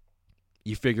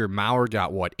 You figure Mauer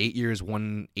got 8 years,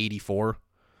 184.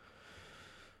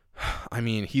 I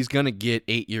mean, he's going to get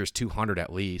 8 years, 200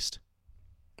 at least.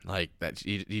 Like that,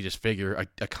 you just figure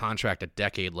a contract a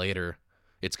decade later,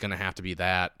 it's going to have to be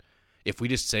that. If we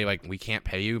just say like we can't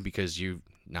pay you because you've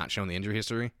not shown the injury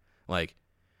history, like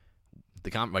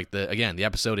the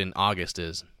episode in August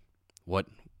is what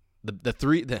the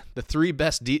three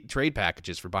best trade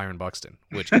packages for Byron Buxton,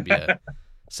 which could be a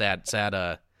sad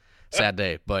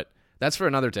day, but that's for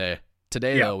another day.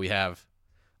 Today though, we have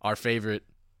our favorite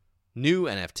new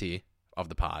NFT of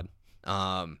the pod.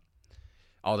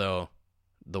 Although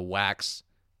the Wax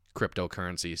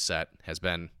cryptocurrency set has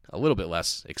been a little bit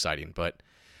less exciting, but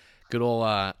good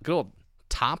old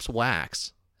Topps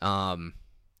Wax. I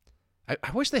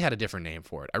wish they had a different name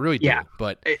for it. I really do,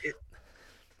 but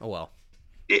oh well.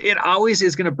 It always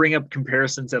is going to bring up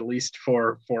comparisons, at least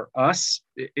for us,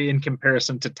 in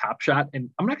comparison to Top Shot. And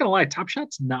I'm not going to lie, Top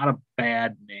Shot's not a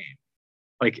bad name.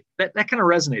 Like that kind of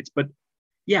resonates. But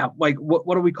yeah, like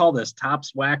what do we call this?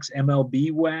 Topps Wax,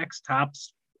 MLB Wax,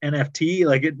 Topps NFT.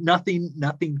 Like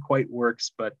nothing quite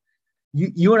works. But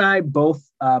you and I both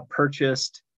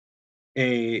purchased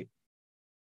a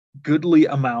goodly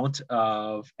amount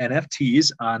of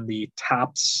NFTs on the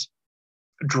Topps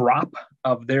drop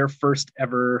of their first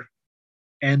ever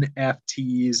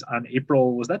NFTs on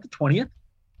April, was that the 20th,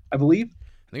 I believe?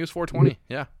 I think it was 420.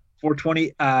 Yeah.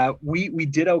 420. We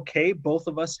did okay. Both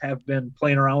of us have been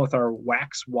playing around with our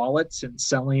Wax wallets and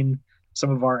selling some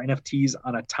of our NFTs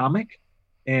on Atomic.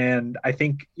 And I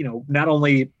think, not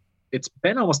only it's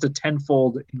been almost a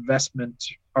tenfold investment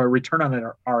or return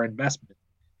on our investment.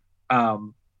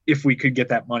 If we could get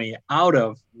that money out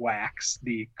of Wax,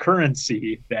 the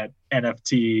currency that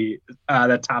NFT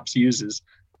that Topps uses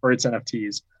for its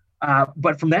NFTs.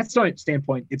 But from that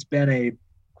standpoint, it's been a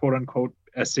quote unquote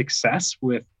a success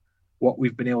with what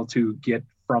we've been able to get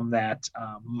from that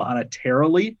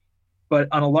monetarily. But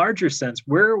on a larger sense,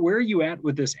 where are you at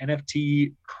with this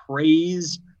NFT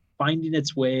craze finding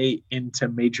its way into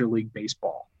Major League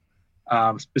Baseball?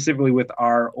 Specifically with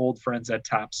our old friends at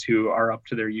Topps who are up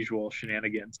to their usual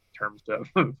shenanigans in terms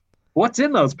of what's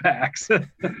in those packs.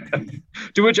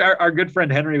 To which our good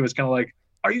friend Henry was kind of like,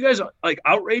 are you guys like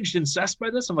outraged and incensed by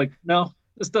this? I'm like, no,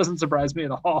 this doesn't surprise me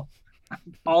at all.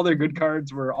 All their good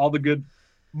cards were all the good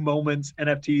moments.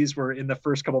 NFTs were in the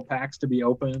first couple packs to be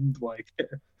opened. Like,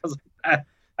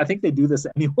 I think they do this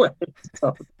anyway.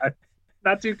 So I'm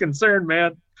not too concerned,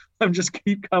 man. I'm just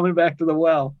keep coming back to the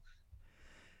well.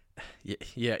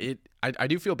 Yeah, I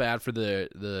do feel bad for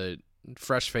the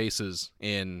fresh faces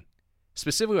in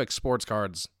specifically like sports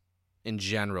cards in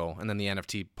general, and then the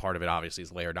NFT part of it obviously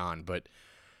is layered on. But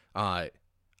I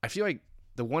feel like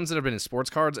the ones that have been in sports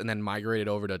cards and then migrated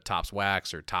over to Topps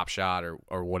Wax or Top Shot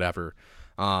or whatever,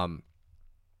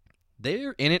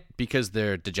 they're in it because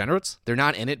they're degenerates. They're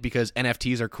not in it because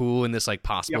NFTs are cool in this like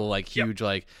possible like huge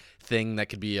like thing that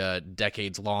could be a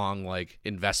decades long like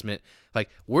investment. Like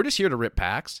we're just here to rip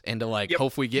packs and to like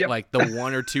hopefully get like the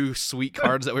one or two sweet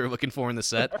cards that we were looking for in the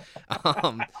set.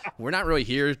 We're not really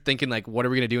here thinking like what are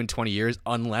we gonna do in 20 years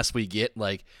unless we get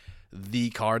like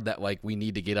the card that like we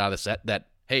need to get out of the set. That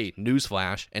hey,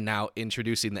 newsflash, and now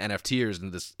introducing the NFTers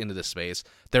into this space,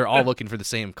 they're all looking for the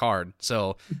same card.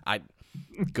 So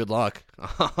good luck.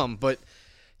 But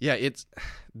yeah,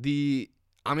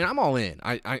 I'm all in.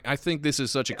 I think this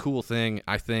is such a cool thing.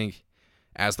 I think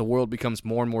as the world becomes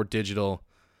more and more digital,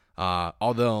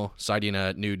 although citing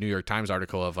a new New York Times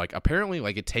article of like apparently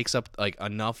like it takes up like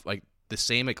enough like the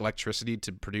same electricity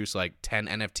to produce like 10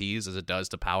 NFTs as it does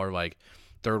to power like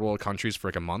third world countries for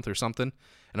like a month or something.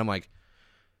 And I'm like,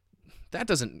 that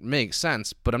doesn't make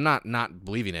sense, but I'm not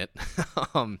believing it.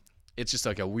 It's just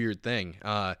like a weird thing.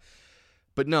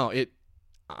 But no,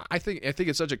 I think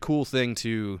it's such a cool thing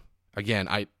to, again,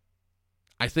 I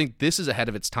think this is ahead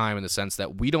of its time in the sense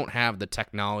that we don't have the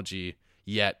technology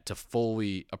yet to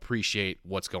fully appreciate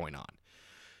what's going on.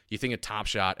 You think of Top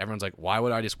Shot, everyone's like, why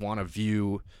would I just want to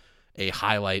view a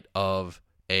highlight of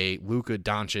a Luka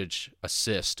Doncic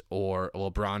assist or a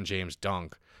LeBron James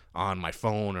dunk on my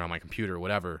phone or on my computer or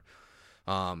whatever?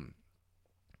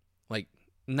 Like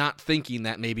not thinking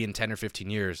that maybe in 10 or 15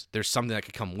 years there's something that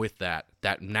could come with that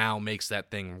now makes that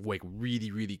thing like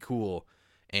really, really cool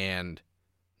and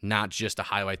not just a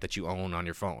highlight that you own on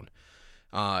your phone.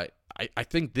 I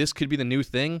think this could be the new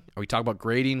thing. We talk about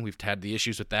grading. We've had the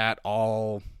issues with that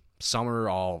all summer,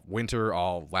 all winter,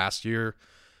 all last year.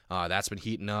 That's been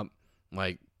heating up.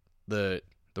 Like the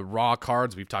raw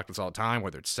cards, we've talked this all the time,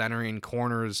 whether it's centering,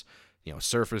 corners,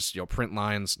 surface, print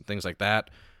lines, things like that.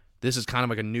 This is kind of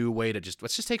like a new way to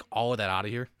let's just take all of that out of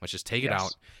here. Let's just take it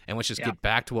out and let's just get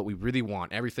back to what we really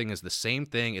want. Everything is the same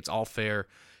thing. It's all fair.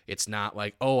 It's not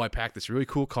like, oh, I packed this really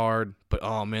cool card, but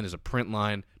oh man, there's a print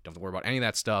line. Don't have to worry about any of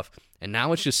that stuff. And now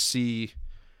let's just see,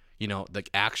 the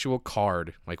actual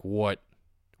card, like what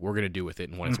we're gonna do with it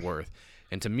and what it's worth.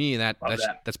 And to me, that's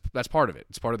part of it.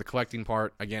 It's part of the collecting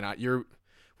part. Again,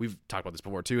 we've talked about this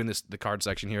before too in the card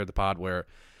section here of the pod where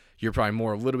you're probably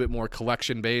a little bit more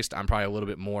collection based. I'm probably a little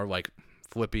bit more like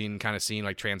flipping kind of scene,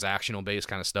 like transactional based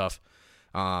kind of stuff.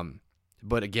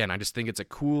 But again, I just think it's a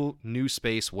cool new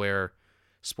space where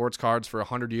sports cards for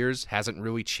 100 years hasn't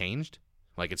really changed.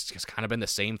 Like it's just kind of been the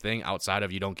same thing outside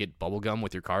of you don't get bubblegum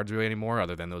with your cards really anymore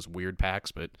other than those weird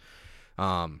packs. But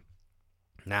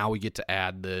now we get to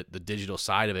add the digital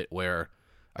side of it where,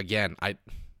 again,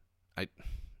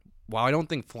 while I don't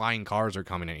think flying cars are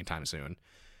coming anytime soon,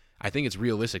 I think it's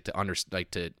realistic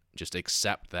to just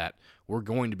accept that we're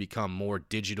going to become more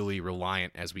digitally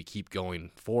reliant as we keep going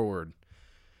forward.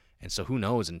 And so who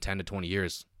knows in 10 to 20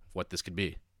 years what this could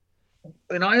be.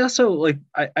 And I also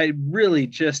I really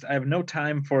I have no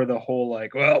time for the whole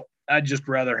like, well, I'd just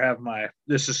rather have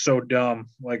this is so dumb.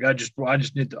 Like I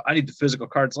need the physical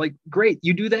cards. Like, great.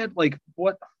 You do that. Like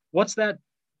what's that?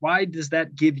 Why does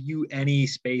that give you any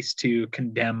space to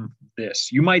condemn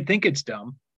this? You might think it's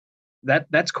dumb.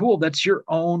 That's cool. That's your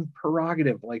own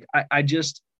prerogative. Like I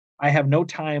have no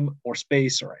time or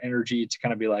space or energy to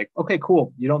kind of be like, okay,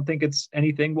 cool. You don't think it's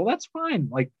anything? Well, that's fine.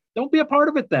 Like, don't be a part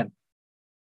of it then.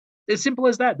 As simple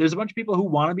as that. There's a bunch of people who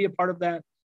want to be a part of that.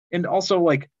 And also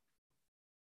like,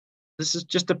 this is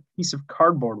just a piece of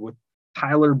cardboard with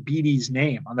Tyler Beatty's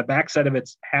name on the backside of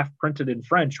it's half printed in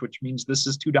French, which means this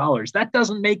is $2. That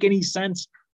doesn't make any sense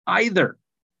either.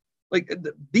 Like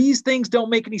these things don't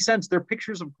make any sense. They're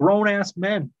pictures of grown ass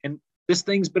men. And this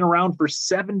thing's been around for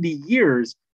 70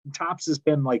 years. Topps has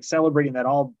been like celebrating that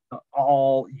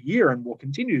all year and will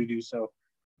continue to do so.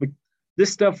 But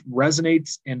this stuff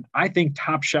resonates. And I think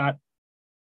Top Shot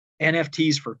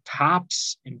NFTs for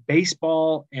Topps and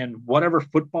baseball and whatever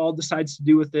football decides to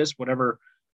do with this, whatever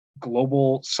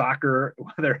global soccer,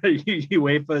 whether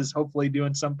UEFA is hopefully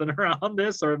doing something around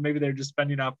this, or maybe they're just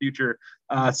spending on future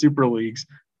super leagues.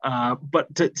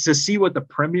 But to see what the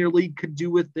Premier League could do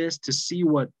with this, to see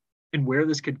what and where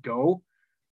this could go,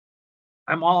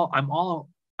 I am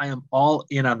all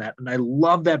in on that. And I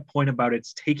love that point about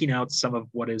it's taking out some of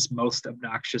what is most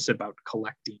obnoxious about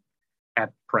collecting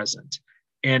at present.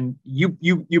 And you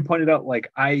pointed out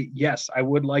like, I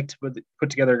would like to put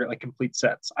together like complete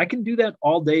sets. I can do that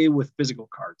all day with physical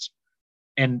cards.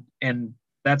 And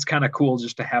that's kind of cool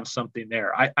just to have something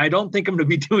there. I don't think I'm going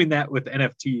to be doing that with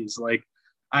NFTs. Like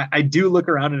I do look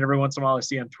around and every once in a while I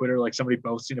see on Twitter, like somebody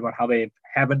boasting about how they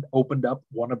haven't opened up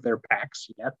one of their packs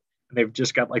yet. and they've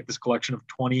just got like this collection of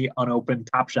 20 unopened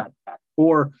Top Shot packs.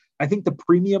 Or I think the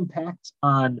premium packs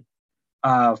on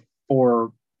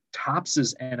for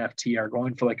Tops's NFT are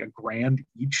going for like $1,000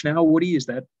 each now. Woody, is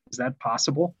that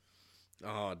possible?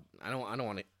 Oh, I don't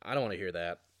want to hear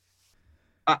that.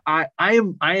 I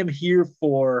am here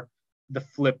for the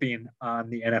flipping on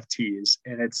the NFTs,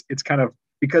 and it's kind of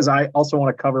because I also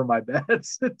want to cover my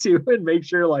bets too and make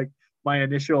sure like my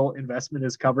initial investment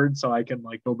is covered, so I can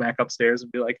like go back upstairs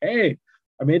and be like, hey,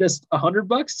 I made us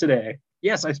 $100 today.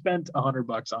 Yes, I spent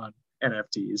 $100 on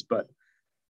NFTs, but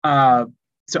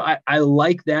so I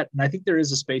like that, and I think there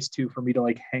is a space too for me to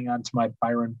like hang on to my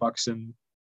Byron Buxton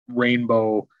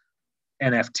rainbow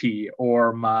NFT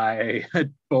or my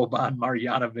Boban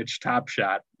Marjanovic Top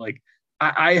Shot. Like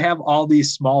I have all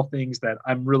these small things that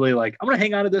I'm really like, I'm going to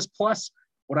hang on to this. Plus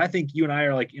what I think you and I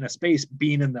are like in a space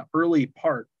being in the early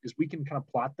part is we can kind of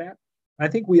plot that. And I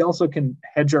think we also can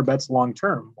hedge our bets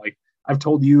long-term. Like I've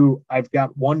told you, I've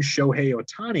got one Shohei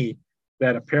Ohtani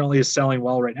that apparently is selling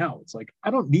well right now. It's like, I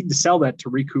don't need to sell that to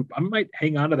recoup. I might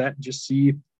hang on to that and just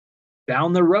see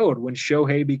down the road when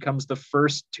Shohei becomes the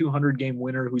first 200 game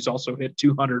winner who's also hit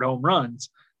 200 home runs.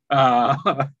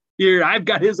 Here I've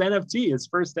got his NFT, his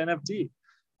first NFT.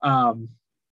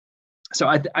 So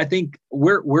I think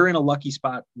we're in a lucky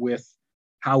spot with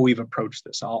how we've approached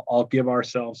this. I'll give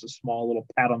ourselves a small little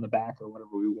pat on the back or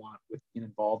whatever we want with being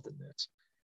involved in this.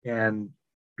 And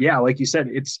yeah, like you said,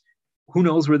 it's who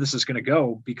knows where this is going to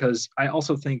go, because I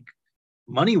also think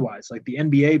money wise, like the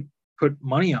NBA put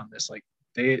money on this, like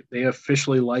they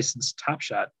officially licensed Top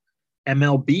Shot.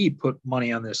 MLB put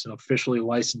money on this and officially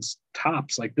licensed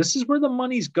Tops. Like this is where the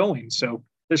money's going. So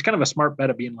there's kind of a smart bet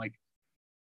of being like,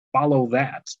 follow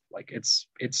that. Like it's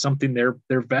something they're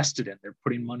vested in. They're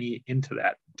putting money into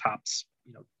that. Tops,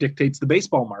 dictates the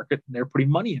baseball market, and they're putting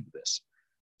money into this.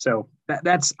 So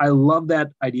that's I love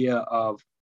that idea of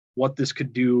what this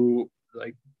could do,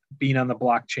 like being on the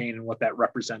blockchain and what that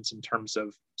represents in terms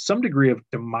of some degree of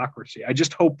democracy. I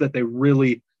just hope that they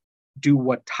really do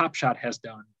what Top Shot has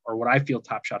done, or what I feel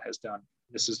Top Shot has done.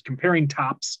 This is comparing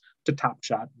Tops to Top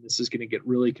Shot. This is going to get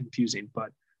really confusing,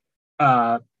 but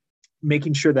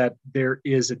making sure that there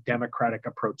is a democratic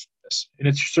approach to this. And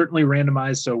it's certainly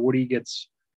randomized. So Woody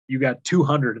you got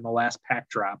 200 in the last pack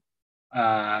drop,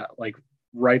 like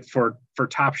right for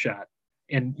Top Shot.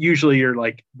 And usually you're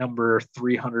like number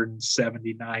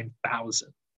 379,000.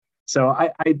 So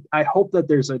I hope that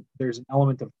there's an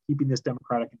element of keeping this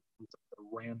democratic in terms of the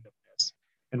randomness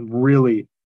and really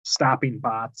stopping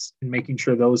bots and making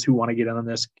sure those who want to get in on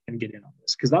this can get in on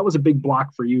this. Because that was a big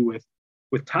block for you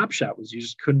with Top Shot, was you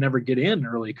just could never get in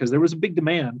early because there was a big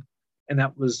demand, and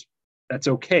that's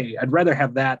okay. I'd rather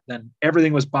have that than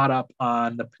everything was bought up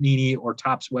on the Panini or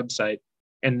Topps website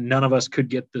and none of us could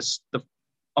get the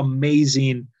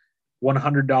amazing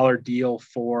 $100 deal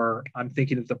for, I'm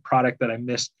thinking of the product that I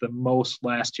missed the most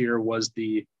last year was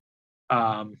the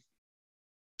Topps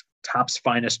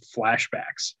Finest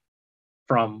flashbacks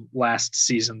from last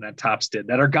season that Topps did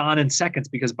that are gone in seconds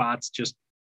because bots just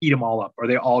eat them all up, or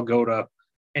they all go to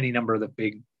any number of the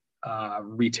big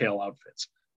retail outfits.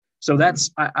 So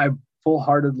I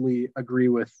full-heartedly agree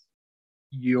with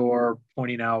your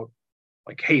pointing out,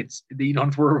 like, hey, you don't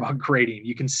have to worry about grading.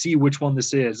 You can see which one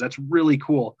this is. That's really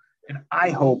cool. And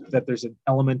I hope that there's an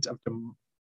element of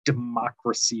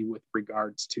democracy with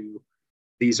regards to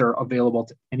these are available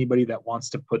to anybody that wants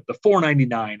to put the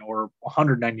 $4.99 or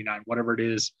 $199, whatever it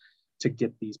is, to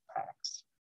get these packs.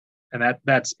 And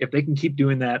that's if they can keep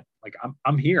doing that, like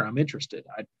I'm here, I'm interested.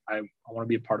 I want to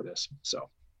be a part of this. So,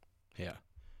 yeah.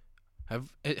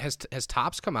 Has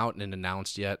Topps come out and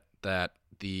announced yet that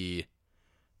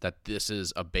this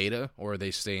is a beta, or are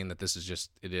they saying that this is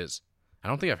just it is? I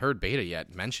don't think I've heard beta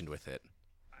yet mentioned with it.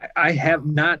 I have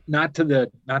not to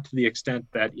the extent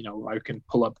that I can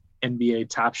pull up NBA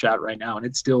Top Shot right now and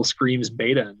it still screams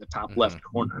beta in the top left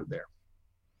corner there.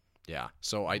 Yeah,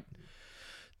 so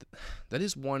that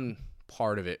is one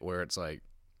part of it where it's like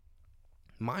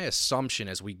my assumption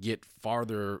as we get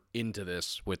farther into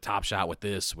this with Top Shot, with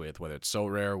whether it's So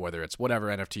Rare, whether it's whatever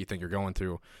NFT thing you're going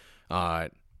through,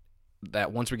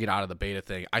 that once we get out of the beta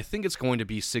thing, I think it's going to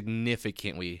be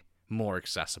significantly more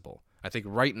accessible. I think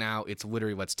right now it's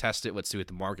literally let's test it, let's see what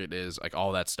the market is, like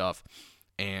all that stuff.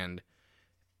 And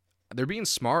they're being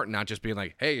smart, not just being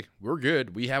like, hey, we're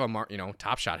good. We have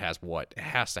Top Shot has what? It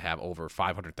has to have over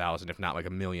 500,000, if not like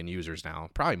 1 million users now,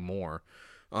 probably more.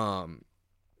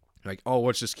 Like, oh,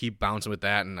 let's just keep bouncing with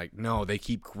that. And like, no, they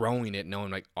keep growing it,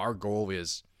 knowing like our goal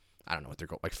is I don't know what they're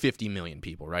called, like 50 million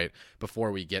people, right?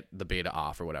 Before we get the beta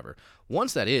off or whatever.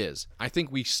 Once that is, I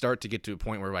think we start to get to a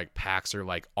point where like packs are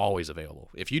like always available.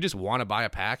 If you just want to buy a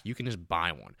pack, you can just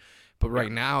buy one. But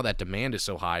right now that demand is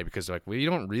so high because like we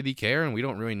don't really care and we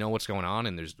don't really know what's going on,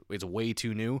 and it's way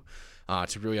too new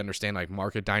to really understand like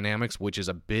market dynamics, which is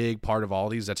a big part of all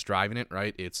these that's driving it,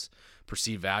 right? It's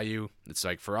perceived value. It's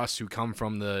like for us who come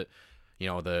from the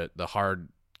hard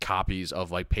copies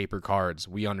of like paper cards,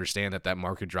 we understand that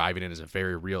market driving it is a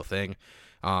very real thing,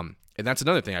 and that's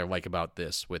another thing I like about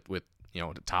this with the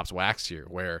Topps Wax here,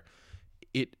 where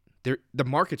the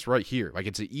market's right here, like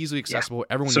it's easily accessible.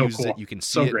 Everyone uses it, you can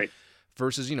see it. Great.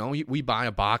 Versus we buy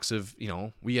a box of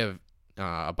we have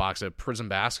a box of Prism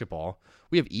basketball,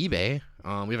 we have eBay,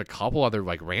 we have a couple other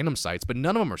like random sites, but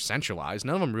none of them are centralized,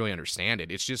 none of them really understand it.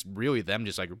 It's just really them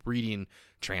just like reading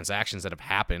transactions that have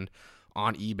happened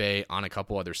on eBay, on a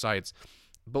couple other sites,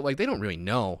 but like they don't really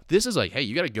know. This is like, hey,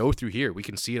 you got to go through here. We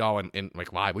can see it all in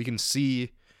like live. We can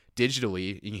see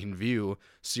digitally. You can view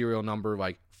serial number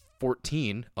like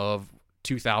 14 of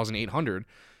 2,800.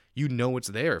 You know it's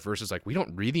there. Versus like we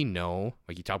don't really know.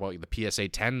 Like you talk about like the PSA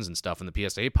 10s and stuff and the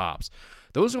PSA pops.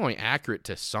 Those are only accurate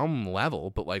to some level,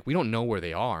 but like we don't know where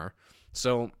they are.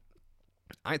 So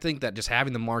I think that just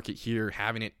having the market here,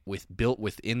 having it built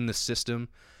within the system.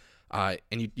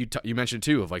 And you mentioned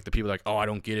too of like the people like, oh, I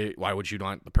don't get it. Why would you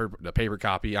want the paper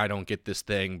copy? I don't get this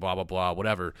thing. Blah blah blah.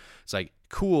 Whatever. It's like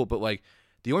cool, but like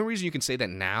the only reason you can say that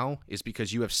now is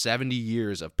because you have 70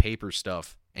 years of paper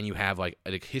stuff and you have like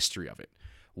a history of it.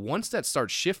 Once that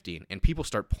starts shifting and people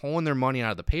start pulling their money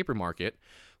out of the paper market,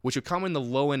 which would come in the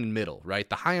low end and middle, right?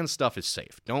 The high end stuff is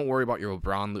safe. Don't worry about your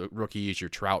LeBron rookies, your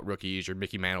Trout rookies, your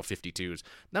Mickey Mantle 52s.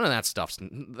 None of that stuff's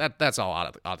that's all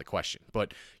out of the question.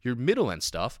 But your middle end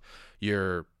stuff,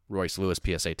 your Royce Lewis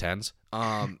PSA 10s,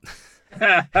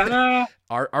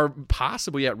 are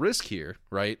possibly at risk here,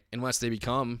 right? Unless they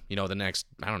become, the next,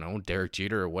 I don't know, Derek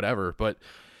Jeter or whatever. But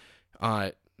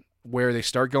where they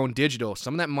start going digital,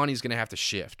 some of that money is going to have to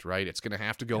shift, right? It's going to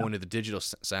have to go into the digital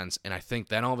sense. And I think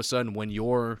then all of a sudden when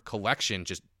your collection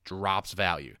just drops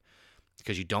value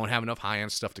because you don't have enough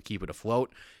high-end stuff to keep it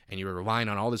afloat and you're relying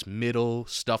on all this middle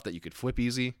stuff that you could flip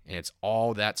easy, and it's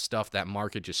all that stuff that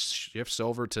market just shifts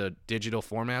over to digital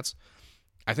formats,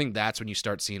 I think that's when you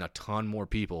start seeing a ton more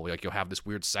people. Like you'll have this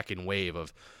weird second wave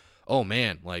of, oh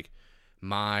man, like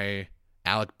my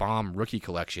Alec Baum rookie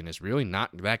collection is really not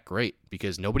that great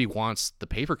because nobody wants the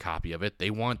paper copy of it.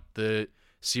 They want the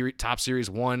top Series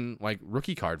 1 like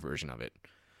rookie card version of it.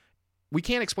 We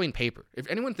can't explain paper. If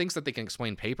anyone thinks that they can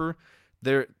explain paper,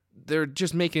 they're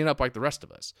just making it up like the rest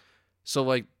of us. So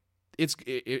like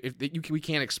we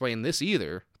can't explain this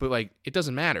either, but like it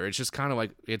doesn't matter. It's just kind of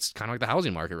like the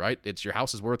housing market, right? It's your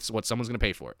house is worth what someone's going to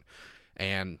pay for it.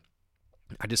 And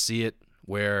I just see it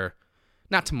where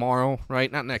not tomorrow, right?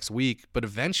 Not next week, but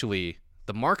eventually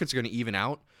the market's going to even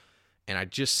out. And I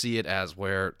just see it as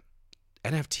where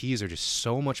NFTs are just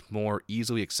so much more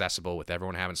easily accessible with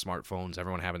everyone having smartphones,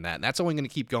 everyone having that. And that's only going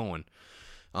to keep going.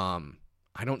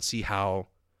 I don't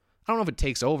know if it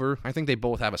takes over. I think they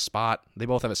both have a spot. They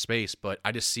both have a space, but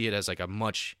I just see it as like a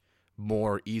much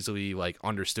more easily like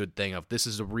understood thing of this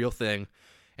is a real thing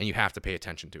and you have to pay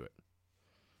attention to it.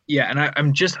 Yeah, and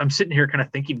I'm sitting here kind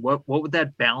of thinking, what would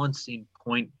that balancing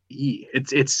point be?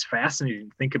 It's fascinating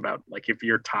to think about. Like if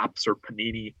you're Topps or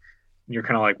Panini, and you're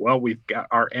kind of like, well, we've got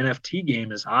our NFT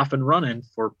game is off and running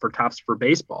for Topps for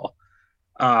baseball.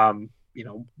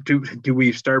 Do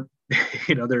we start?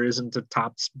 There isn't a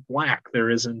Topps Black, there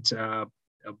isn't a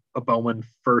Bowman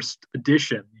first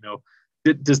edition.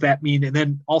 Does that mean? And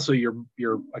then also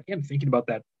you're again thinking about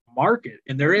that market,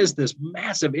 and there is this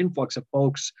massive influx of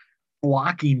folks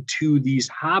flocking to these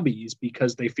hobbies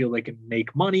because they feel they can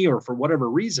make money or for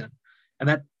whatever reason. And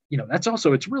that, that's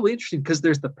also, it's really interesting because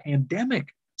there's the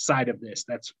pandemic side of this.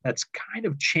 That's kind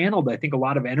of channeled, I think, a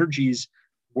lot of energies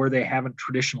where they haven't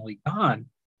traditionally gone.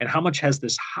 And how much has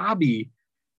this hobby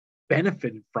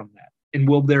benefited from that? And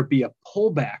will there be a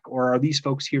pullback, or are these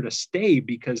folks here to stay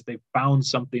because they've found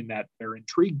something that they're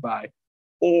intrigued by?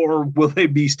 Or will they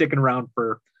be sticking around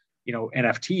for,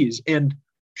 NFTs? And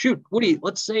shoot, Woody,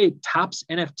 let's say Topps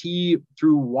NFT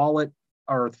through wallet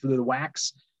or through the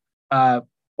wax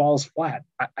falls flat.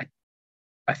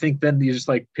 I think then you just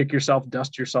like pick yourself,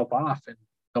 dust yourself off, and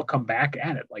they'll come back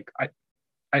at it. Like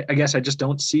I guess I just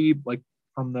don't see like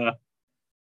from the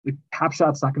Top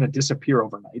Shot's not going to disappear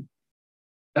overnight.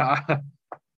 I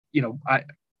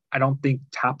don't think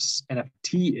Topps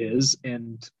NFT is,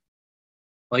 and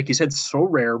like you said, So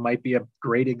Rare might be a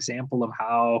great example of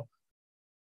how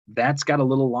that's got a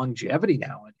little longevity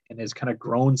now and has kind of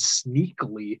grown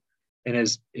sneakily and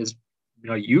is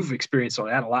you've experienced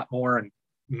that a lot more and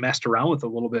messed around with a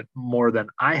little bit more than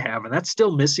I have, and that's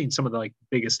still missing some of the like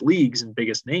biggest leagues and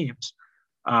biggest names.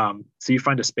 So you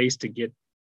find a space to get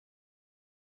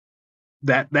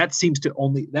that seems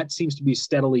to be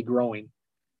steadily growing,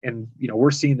 and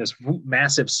we're seeing this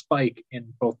massive spike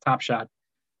in both Top Shot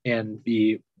and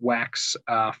the wax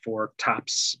for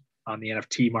tops on the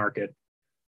NFT market.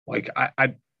 Like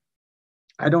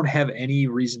I don't have any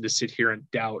reason to sit here and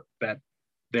doubt that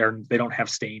they don't have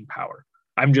staying power.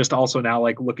 I'm just also now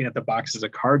like looking at the boxes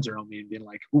of cards around me and being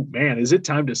like, oh man, is it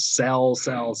time to sell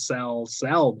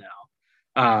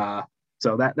now?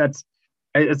 So that's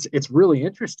it's really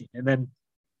interesting. And then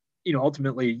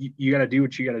ultimately you got to do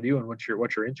what you got to do and what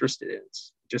you're interested in.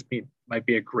 It's just might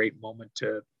be a great moment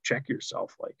to check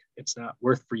yourself. Like it's not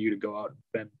worth for you to go out and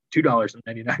spend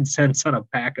 $2.99 on a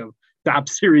pack of Top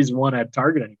Series 1 at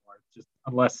Target anymore. Just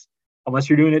unless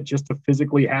you're doing it just to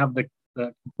physically have the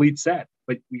complete set.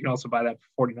 But you can also buy that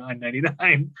for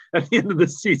 $49.99 at the end of the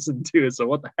season too. So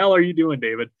what the hell are you doing,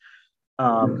 David?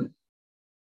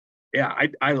 Yeah,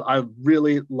 I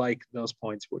really like those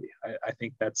points, Woody. I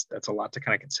think that's a lot to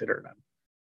kind of consider. And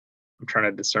I'm trying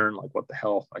to discern like what the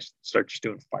hell I should start just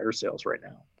doing fire sales right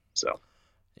now. So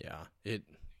yeah, it's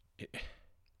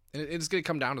going to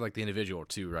come down to like the individual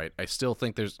too, right? I still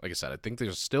think I think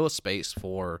there's still a space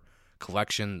for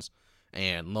collections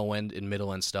and low end and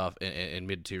middle end stuff and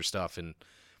mid tier stuff, and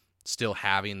still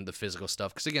having the physical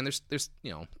stuff. Because again, there's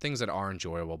things that are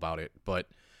enjoyable about it, but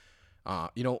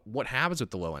what happens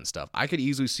with the low end stuff? I could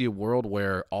easily see a world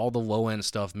where all the low end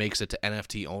stuff makes it to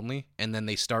NFT only, and then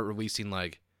they start releasing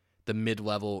like the mid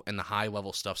level and the high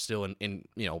level stuff still in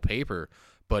paper,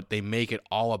 but they make it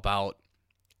all about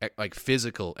like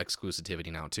physical exclusivity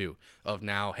now too.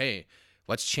 Hey,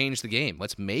 let's change the game.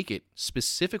 Let's make it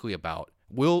specifically about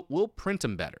we'll print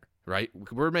them better, right?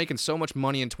 We're making so much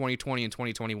money in 2020 and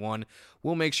 2021.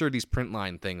 We'll make sure these print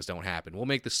line things don't happen. We'll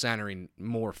make the centering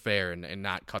more fair and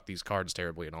not cut these cards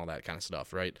terribly and all that kind of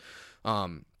stuff, right?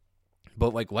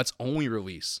 But like let's only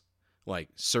release like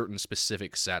certain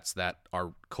specific sets that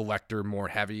are collector more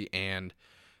heavy, and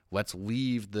let's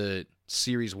leave the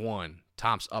Series 1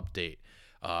 Topps update,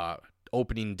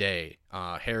 opening day,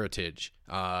 heritage,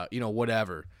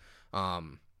 whatever.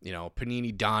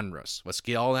 Panini Donruss. Let's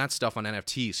get all that stuff on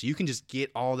NFT, so you can just get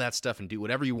all that stuff and do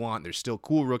whatever you want. There's still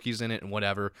cool rookies in it and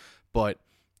whatever, but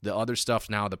the other stuff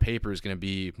now, the paper is going to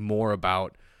be more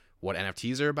about what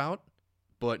NFTs are about,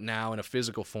 but now in a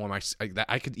physical form.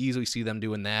 I could easily see them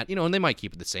doing that, and they might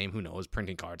keep it the same. Who knows?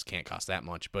 Printing cards can't cost that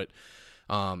much, but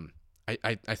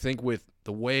I think with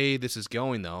the way this is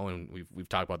going though, and we've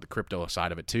talked about the crypto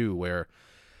side of it too, where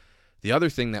the other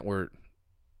thing that we're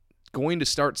going to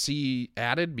start see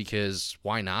added, because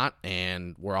why not?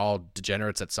 And we're all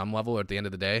degenerates at some level at the end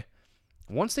of the day.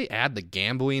 Once they add the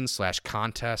gambling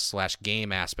 /contest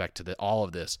 /game aspect to all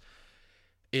of this,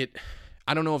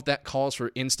 I don't know if that calls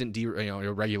for instant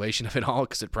regulation of it all,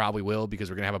 because it probably will, because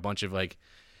we're gonna have a bunch of like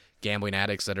gambling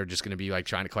addicts that are just gonna be like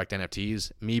trying to collect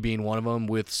NFTs. Me being one of them,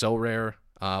 with SoRare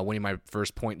winning my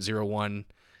first 0.01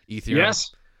 Ethereum.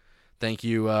 Yes, thank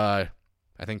you.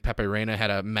 I think Pepe Reina had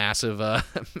a massive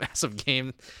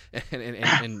game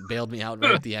and bailed me out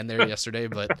right at the end there yesterday.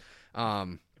 But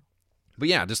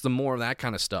yeah, just the more of that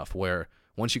kind of stuff, where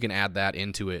once you can add that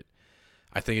into it,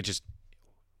 I think it just,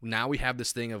 now we have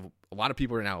this thing of a lot of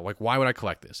people are now like, why would I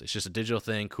collect this? It's just a digital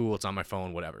thing. Cool. It's on my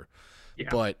phone, whatever. Yeah.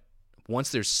 But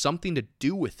once there's something to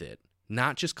do with it,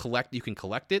 not just collect, you can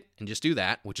collect it and just do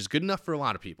that, which is good enough for a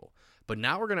lot of people. But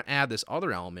now we're going to add this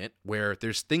other element where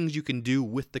there's things you can do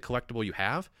with the collectible you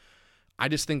have. I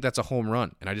just think that's a home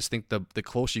run. And I just think the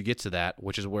closer you get to that,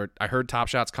 which is where I heard Top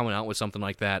Shot's coming out with something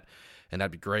like that, and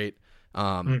that'd be great.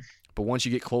 But once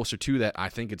you get closer to that, I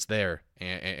think it's there.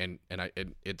 And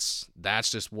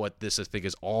that's just what this, I think,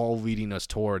 is all leading us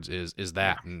towards is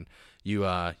that. And you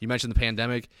mentioned the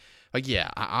pandemic. Like, yeah,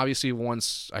 obviously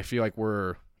once I feel like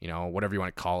we're, whatever you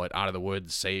want to call it, out of the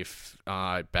woods, safe,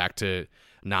 back to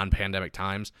non-pandemic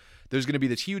times, there's going to be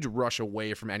this huge rush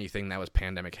away from anything that was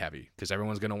pandemic heavy, because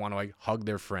everyone's going to want to like hug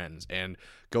their friends and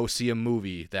go see a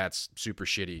movie that's super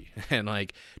shitty and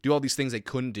like do all these things they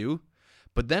couldn't do.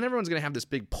 But then everyone's going to have this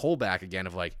big pullback again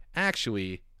of like,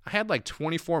 actually, I had like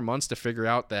 24 months to figure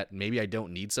out that maybe I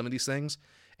don't need some of these things.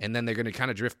 And then they're going to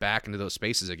kind of drift back into those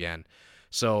spaces again.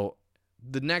 So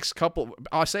the next couple,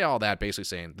 I'll say all that basically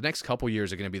saying the next couple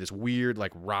years are going to be this weird,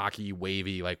 like rocky,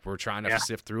 wavy, like we're trying to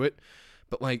sift through it.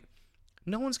 But like,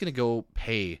 no one's going to go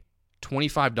pay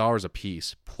 $25 a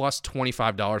piece plus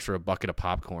 $25 for a bucket of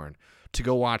popcorn to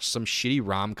go watch some shitty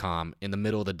rom-com in the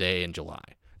middle of the day in July.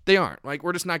 They aren't. Like,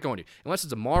 we're just not going to. Unless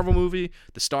it's a Marvel movie,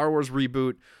 the Star Wars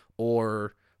reboot,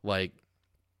 or like,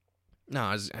 no,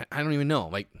 I don't even know.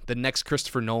 Like the next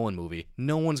Christopher Nolan movie,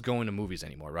 no one's going to movies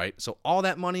anymore, right? So all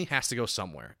that money has to go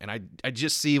somewhere. And I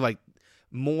just see like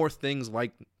more things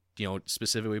like,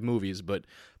 specifically movies, but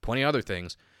plenty of other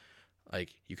things.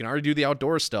 Like you can already do the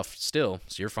outdoor stuff still,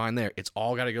 so you're fine there. It's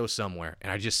all got to go somewhere.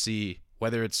 And I just see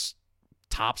whether it's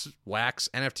Topps Wax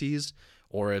NFTs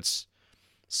or it's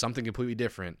something completely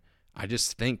different. I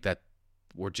just think that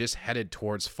we're just headed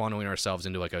towards funneling ourselves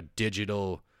into like a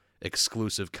digital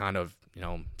exclusive kind of,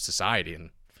 society. And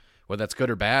whether that's good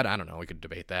or bad, I don't know. We could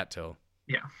debate that till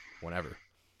whenever.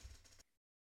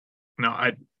 No,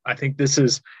 I think this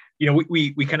is,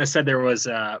 we kind of said there was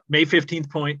a May 15th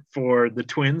point for the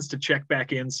Twins to check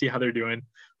back in, see how they're doing.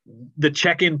 The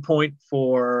check-in point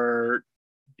for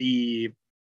the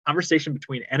conversation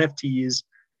between NFTs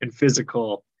and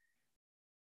physical.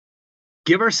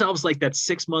 Give ourselves like that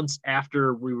 6 months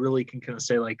after we really can kind of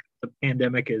say like the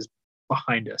pandemic is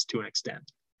behind us to an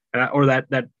extent. Or that,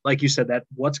 like you said, that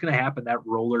what's going to happen, that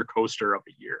roller coaster of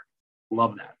a year.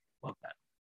 Love that.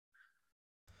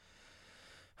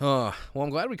 Well,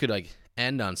 I'm glad we could like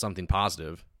end on something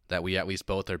positive that we at least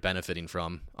both are benefiting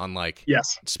from, unlike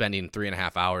spending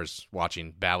 3.5 hours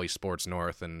watching Bally Sports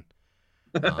North and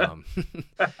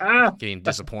getting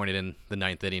disappointed in the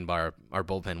ninth inning by our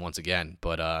bullpen once again.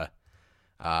 But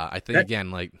I think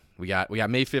again, like we got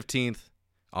May 15th,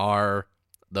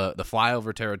 the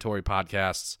Flyover Territory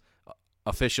podcast's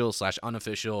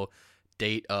official/unofficial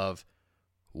date of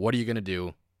what are you going to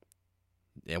do?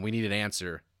 And we need an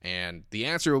answer. And the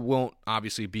answer won't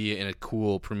obviously be in a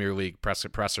cool Premier League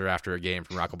presser after a game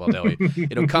from Rocco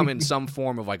Baldelli. It'll come in some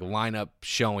form of like lineup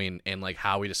showing and like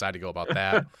how we decide to go about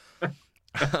that.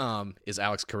 Is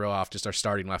Alex Kirilloff just our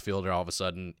starting left fielder all of a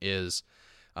sudden? Is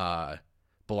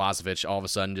Balazovic all of a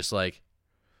sudden just like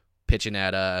pitching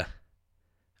at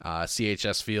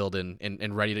CHS Field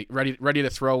and ready to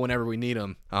throw whenever we need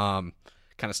him, kind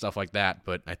of stuff like that.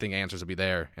 But I think answers will be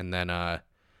there, and then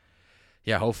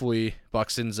hopefully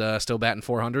Buxton's still batting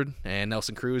 400, and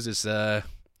Nelson Cruz is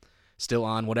still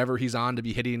on whatever he's on to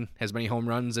be hitting as many home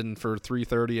runs and for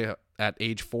 330 at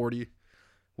age 40,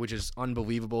 which is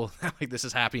unbelievable. Like this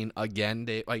is happening again.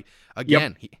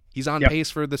 He's on pace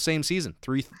for the same season,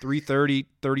 330,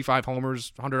 35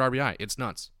 homers, 100 RBI. It's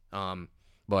nuts.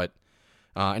 But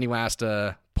any last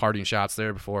parting shots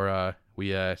there before we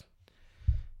head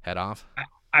off?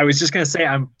 I was just going to say,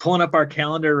 I'm pulling up our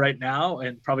calendar right now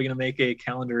and probably going to make a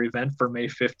calendar event for May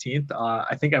 15th.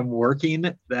 I think I'm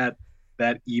working that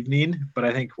evening, but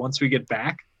I think once I get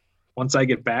back,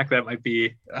 that might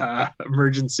be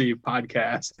emergency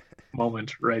podcast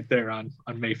moment right there on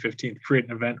May 15th. Create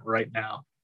an event right now.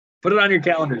 Put it on your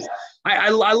calendars.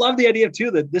 I love the idea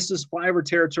too that this is Flyover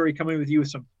Territory coming with you with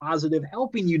some positive,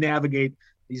 helping you navigate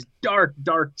these dark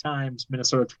times,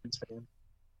 Minnesota Twins fan.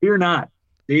 Fear not.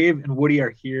 Dave and Woody are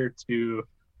here to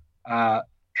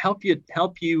help you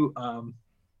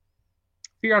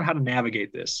figure out how to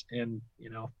navigate this. And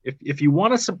if you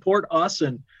want to support us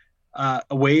in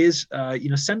ways,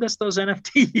 send us those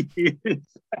NFTs.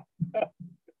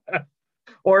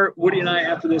 Or Woody and I,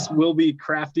 after this, will be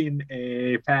crafting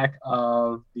a pack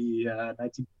of the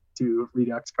 1992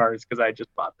 Redux cards because I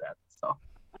just bought that. So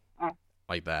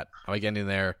like that. I like getting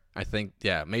there. I think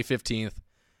May 15th.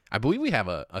 I believe we have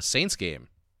a Saints game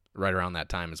right around that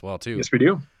time as well too. Yes, we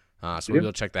do. So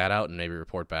we'll check that out and maybe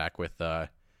report back with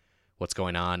what's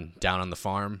going on down on the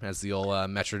farm, as the old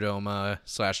Metrodome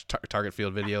 / Target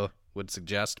Field video would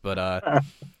suggest. But I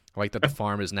like that the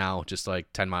farm is now just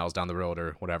like 10 miles down the road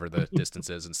or whatever the distance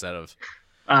is instead of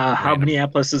how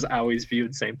Minneapolis is always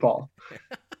viewed St. Paul.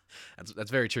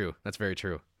 That's very true. That's very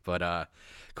true. But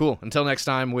cool. Until next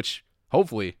time, which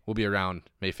hopefully will be around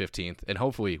May 15th, and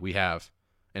hopefully we have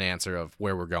an answer of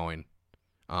where we're going.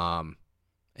 And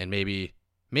maybe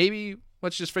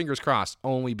let's just fingers crossed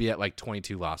only be at like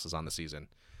 22 losses on the season.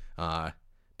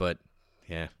 But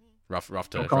yeah, rough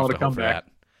to hope for that.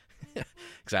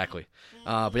 Exactly.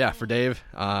 But yeah, for Dave,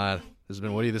 this has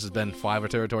been Woody. This has been Flyover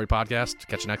Territory Podcast.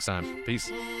 Catch you next time.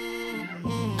 Peace.